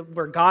this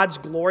where God's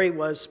glory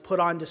was put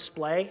on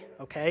display,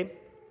 okay?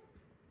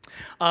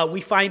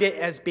 We find it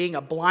as being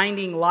a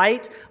blinding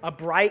light, a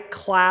bright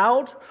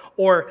cloud,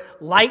 or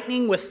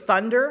lightning with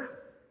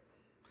thunder.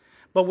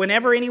 But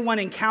whenever anyone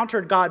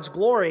encountered God's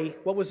glory,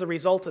 what was the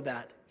result of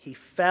that? He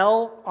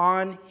fell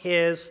on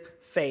his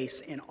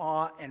face in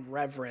awe and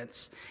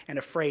reverence and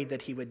afraid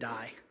that he would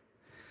die.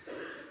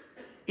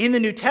 In the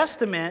New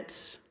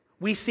Testament,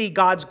 we see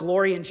God's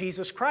glory in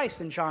Jesus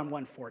Christ in John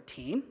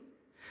 1:14.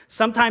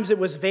 Sometimes it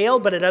was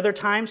veiled, but at other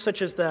times,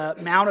 such as the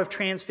Mount of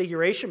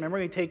Transfiguration, remember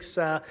He takes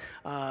the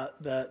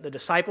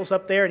disciples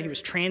up there and He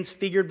was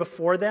transfigured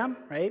before them,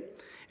 right?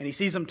 And He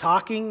sees them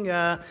talking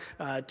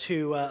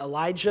to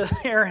Elijah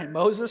there and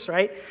Moses,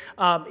 right?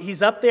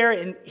 He's up there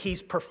and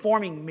He's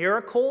performing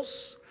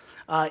miracles.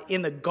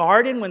 In the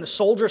garden, when the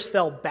soldiers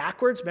fell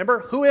backwards, remember,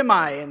 who am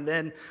I? And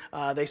then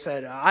they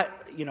said,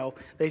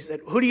 they said,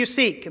 who do you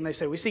seek? And they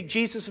said, we seek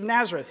Jesus of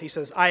Nazareth. He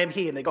says, I am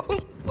He. And they go,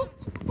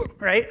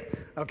 right?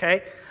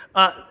 Okay.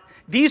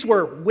 These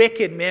were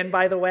wicked men,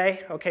 by the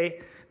way.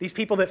 Okay. These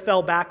people that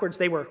fell backwards,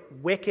 they were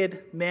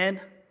wicked men.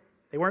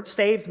 They weren't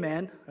saved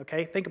men.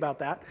 Okay. Think about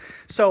that.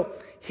 So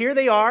here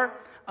they are.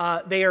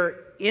 They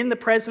are in the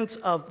presence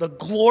of the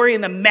glory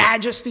and the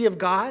majesty of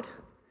God.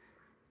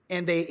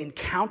 And they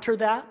encounter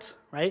that,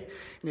 right?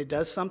 And it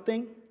does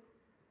something.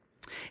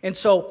 And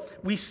so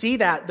we see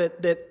that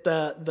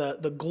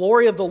the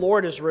glory of the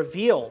Lord is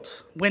revealed.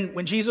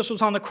 When Jesus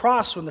was on the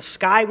cross, when the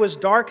sky was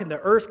dark and the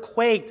earth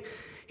quaked,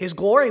 His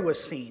glory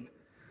was seen.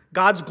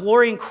 God's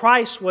glory in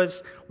Christ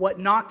was what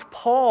knocked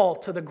Paul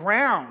to the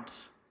ground.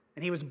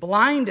 and he was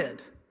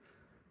blinded,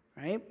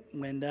 right?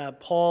 When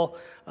Paul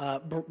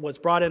was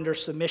brought under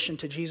submission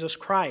to Jesus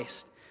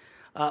Christ.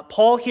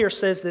 Paul here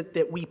says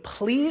that we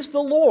please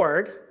the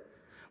Lord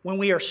when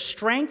we are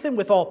strengthened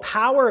with all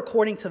power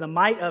according to the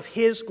might of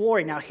his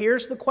glory. Now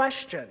here's the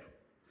question.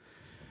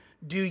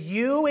 Do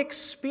you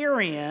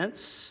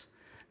experience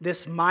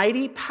this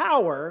mighty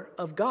power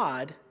of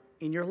God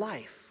in your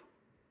life?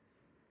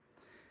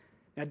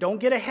 Now don't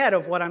get ahead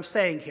of what I'm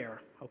saying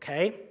here,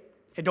 okay?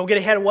 And don't get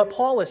ahead of what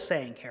Paul is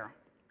saying here.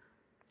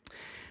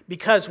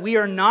 Because we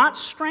are not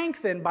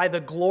strengthened by the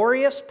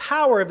glorious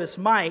power of his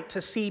might to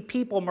see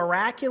people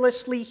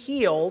miraculously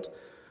healed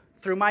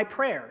through my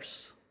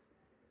prayers.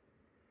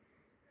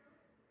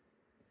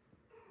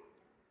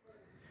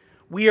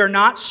 We are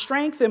not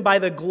strengthened by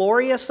the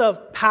glorious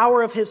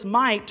power of his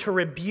might to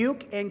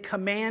rebuke and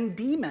command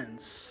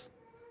demons.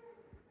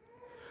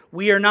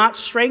 We are not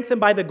strengthened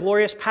by the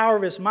glorious power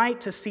of his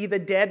might to see the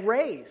dead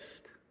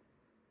raised.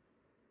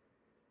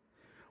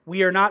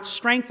 We are not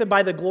strengthened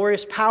by the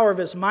glorious power of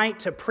his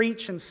might to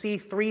preach and see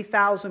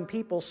 3,000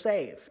 people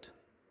saved.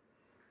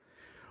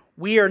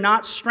 We are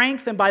not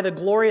strengthened by the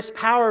glorious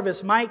power of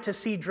his might to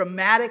see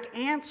dramatic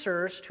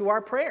answers to our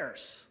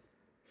prayers.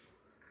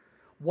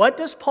 What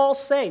does Paul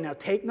say? Now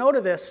take note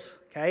of this,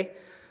 okay?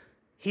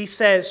 He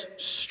says,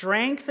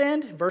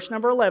 strengthened, verse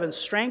number 11,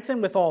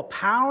 strengthened with all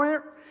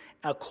power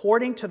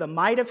according to the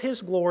might of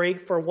his glory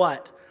for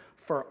what?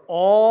 For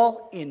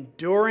all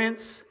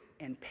endurance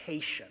and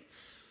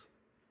patience.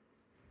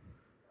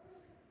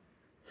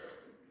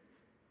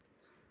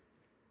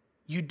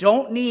 You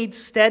don't need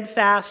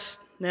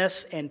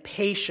steadfastness and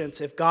patience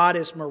if God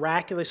is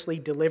miraculously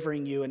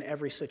delivering you in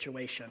every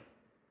situation.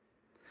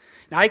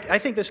 Now, I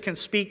think this can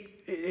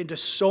speak into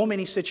so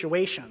many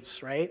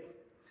situations, right?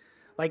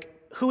 Like,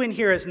 who in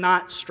here has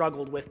not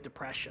struggled with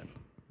depression?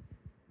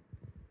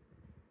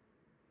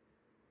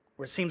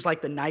 Where it seems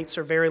like the nights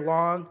are very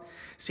long,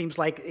 seems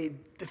like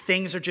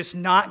things are just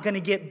not going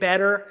to get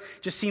better,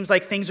 just seems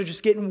like things are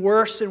just getting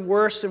worse and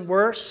worse and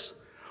worse.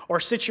 Or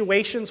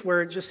situations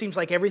where it just seems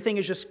like everything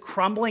is just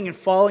crumbling and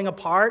falling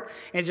apart,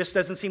 and it just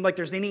doesn't seem like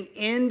there's any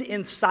end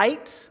in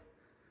sight.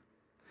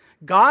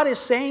 God is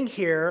saying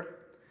here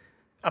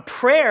a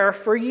prayer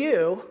for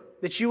you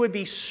that you would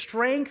be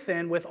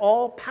strengthened with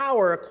all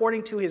power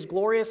according to his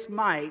glorious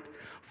might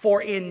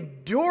for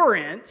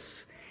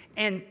endurance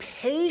and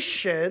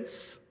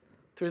patience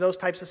through those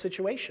types of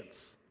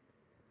situations.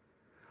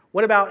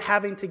 What about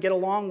having to get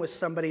along with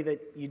somebody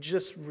that you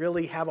just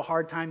really have a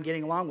hard time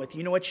getting along with?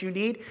 You know what you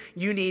need?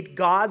 You need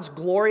God's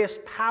glorious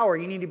power.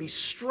 You need to be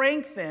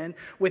strengthened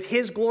with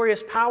his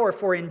glorious power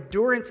for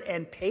endurance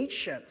and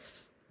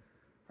patience.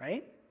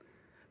 Right?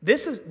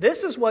 This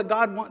is what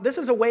God wants. This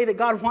is a way that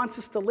God wants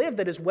us to live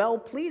that is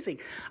well-pleasing.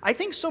 I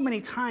think so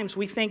many times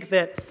we think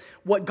that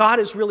what God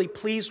is really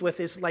pleased with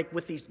is like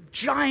with these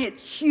giant,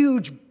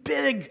 huge,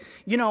 big,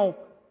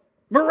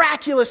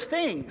 miraculous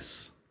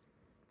things.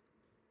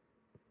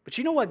 But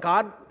you know what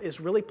God is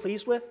really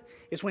pleased with?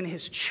 Is when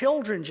his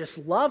children just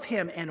love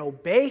him and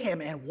obey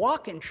him and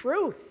walk in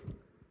truth.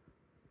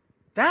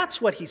 That's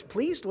what he's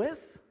pleased with.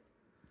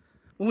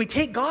 When we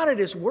take God at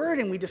his word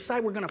and we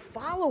decide we're going to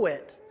follow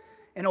it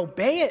and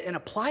obey it and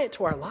apply it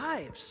to our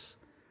lives.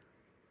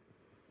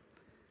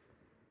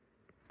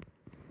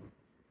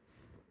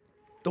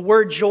 The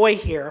word joy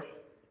here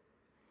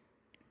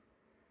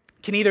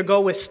can either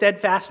go with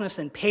steadfastness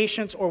and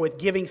patience or with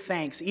giving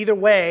thanks. Either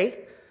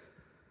way,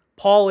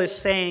 Paul is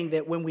saying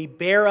that when we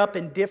bear up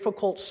in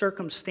difficult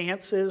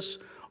circumstances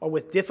or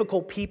with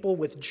difficult people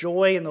with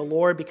joy in the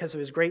Lord because of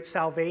his great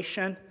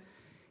salvation,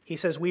 he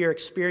says we are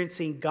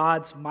experiencing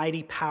God's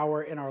mighty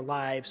power in our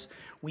lives.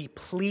 We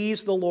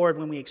please the Lord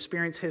when we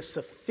experience his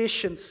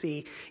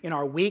sufficiency in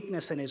our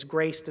weakness and his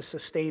grace to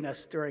sustain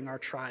us during our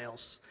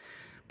trials.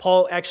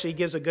 Paul actually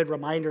gives a good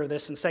reminder of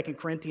this in 2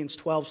 Corinthians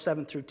 12,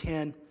 7 through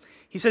 10.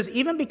 He says,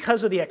 even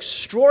because of the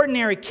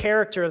extraordinary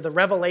character of the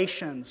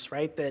revelations,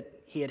 right, that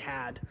he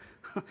had,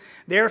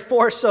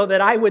 therefore, so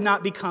that I would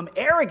not become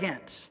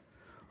arrogant,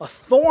 a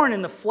thorn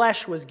in the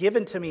flesh was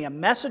given to me, a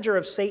messenger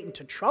of Satan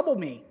to trouble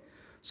me,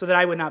 so that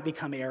I would not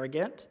become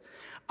arrogant.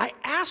 I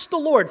asked the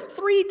Lord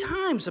 3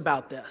 times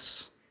about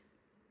this.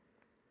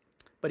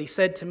 But he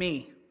said to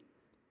me,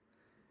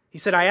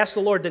 I asked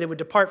the Lord that it would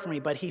depart from me,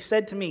 but he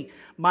said to me,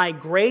 my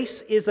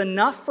grace is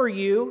enough for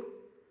you,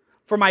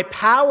 for my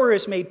power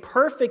is made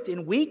perfect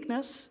in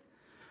weakness.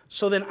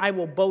 So then I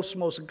will boast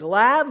most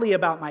gladly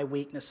about my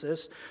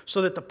weaknesses,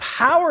 so that the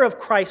power of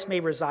Christ may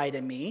reside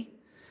in me.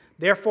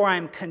 Therefore I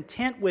am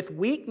content with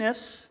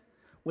weakness,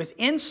 with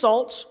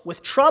insults,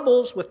 with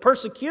troubles, with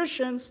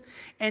persecutions,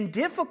 and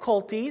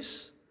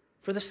difficulties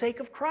for the sake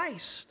of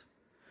Christ.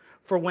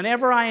 For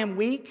whenever I am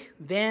weak,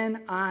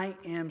 then I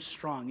am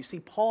strong. You see,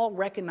 Paul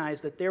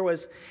recognized that there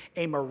was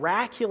a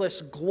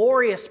miraculous,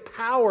 glorious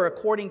power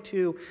according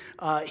to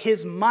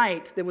his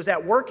might that was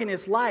at work in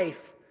his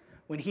life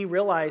when he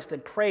realized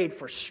and prayed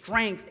for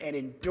strength and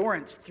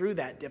endurance through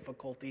that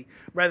difficulty,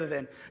 rather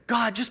than,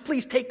 God, just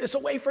please take this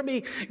away from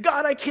me.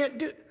 God, I can't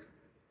do.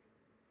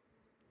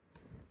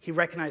 He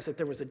recognized that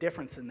there was a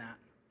difference in that.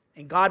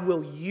 And God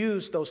will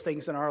use those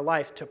things in our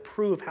life to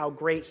prove how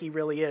great he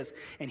really is.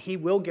 And he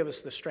will give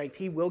us the strength.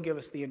 He will give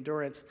us the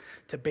endurance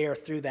to bear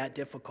through that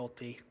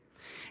difficulty.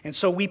 And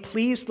so we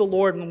please the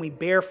Lord when we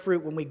bear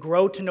fruit, when we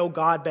grow to know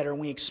God better,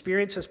 when we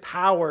experience his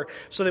power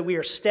so that we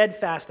are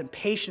steadfast and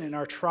patient in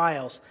our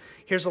trials.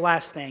 Here's the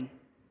last thing.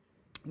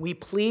 We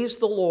please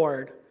the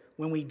Lord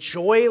when we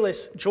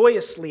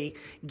joyously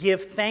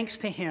give thanks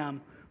to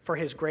him for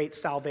his great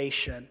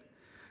salvation.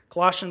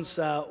 Colossians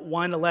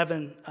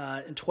 1:11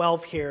 and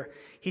 12 here,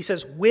 he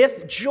says,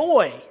 with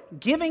joy,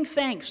 giving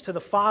thanks to the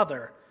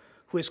Father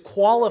who has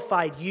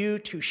qualified you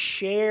to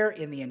share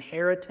in the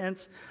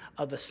inheritance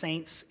of the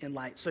saints in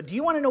light. So do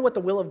you want to know what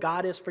the will of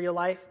God is for your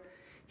life?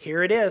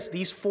 Here it is,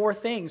 these 4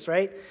 things,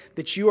 right?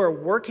 That you are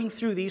working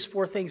through these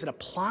 4 things and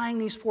applying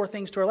these 4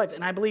 things to our life.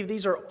 And I believe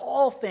these are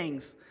all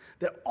things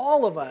that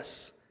all of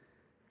us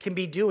can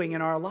be doing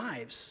in our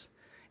lives.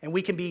 And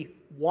we can be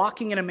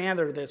walking in a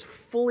manner that's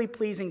fully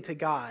pleasing to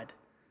God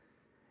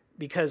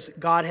because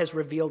God has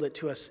revealed it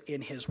to us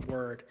in his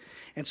word.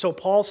 And so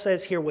Paul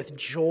says here with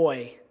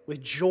joy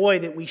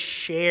that we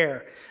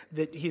share,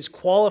 that he's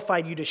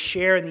qualified you to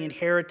share in the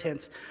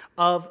inheritance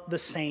of the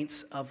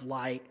saints of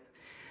light.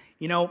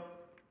 You know,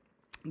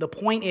 the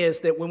point is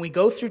that when we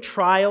go through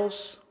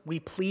trials, we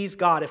please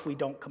God if we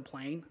don't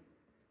complain,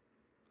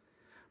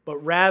 but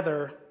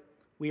rather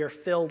we are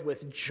filled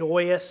with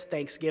joyous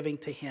thanksgiving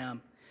to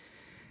him.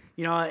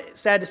 You know, it's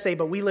sad to say,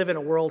 but we live in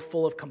a world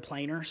full of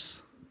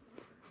complainers.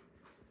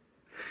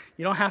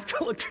 You don't have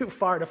to look too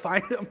far to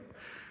find them,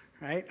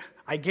 right?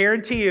 I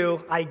guarantee you,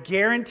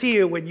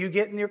 when you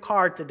get in your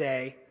car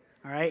today,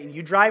 all right, and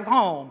you drive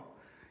home,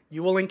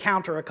 you will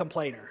encounter a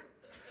complainer.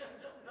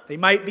 They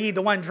might be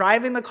the one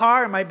driving the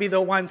car, it might be the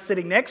one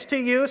sitting next to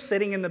you,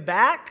 sitting in the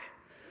back,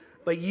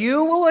 but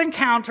you will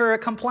encounter a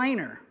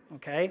complainer,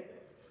 okay?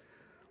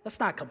 Let's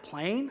not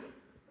complain,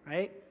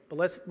 right? But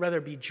let's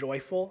rather be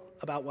joyful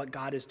about what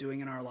God is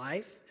doing in our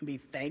life and be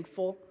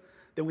thankful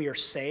that we are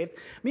saved.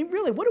 I mean,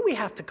 really, what do we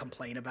have to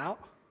complain about?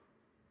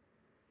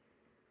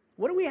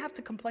 What do we have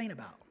to complain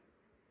about?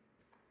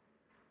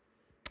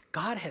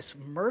 God has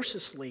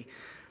mercilessly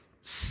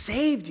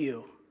saved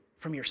you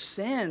from your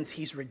sins.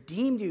 He's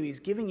redeemed you. He's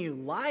given you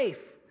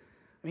life.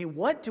 I mean,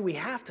 what do we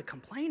have to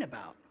complain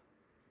about?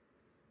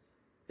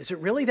 Is it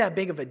really that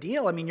big of a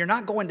deal? I mean, you're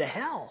not going to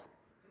hell.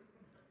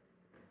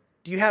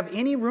 Do you have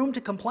any room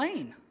to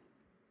complain?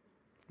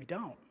 We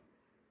don't.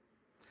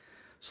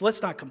 So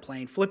let's not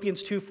complain.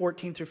 Philippians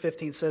 2:14 through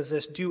 15 says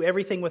this, do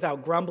everything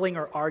without grumbling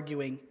or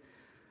arguing,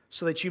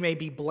 so that you may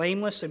be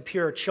blameless and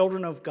pure,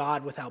 children of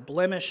God without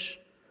blemish,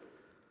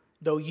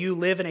 though you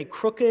live in a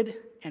crooked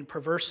and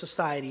perverse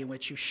society in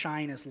which you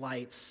shine as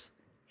lights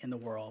in the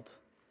world.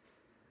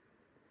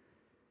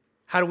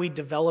 How do we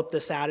develop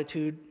this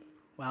attitude?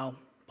 Well,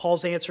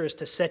 Paul's answer is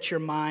to set your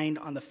mind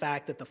on the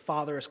fact that the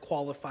Father has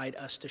qualified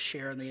us to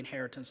share in the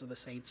inheritance of the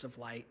saints of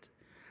light.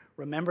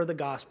 Remember the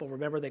gospel.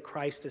 Remember that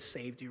Christ has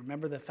saved you.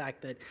 Remember the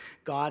fact that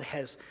God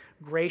has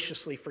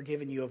graciously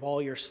forgiven you of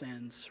all your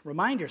sins.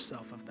 Remind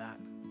yourself of that.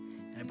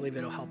 And I believe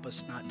it'll help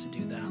us not to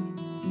do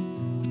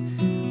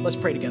that. Let's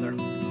pray together.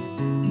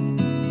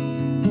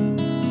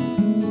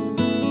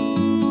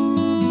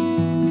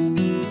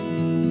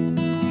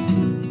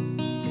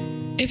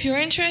 If you're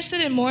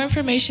interested in more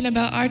information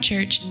about our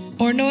church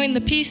or knowing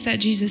the peace that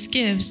Jesus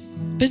gives,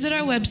 visit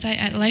our website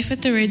at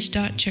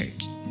lifeattheridge.church.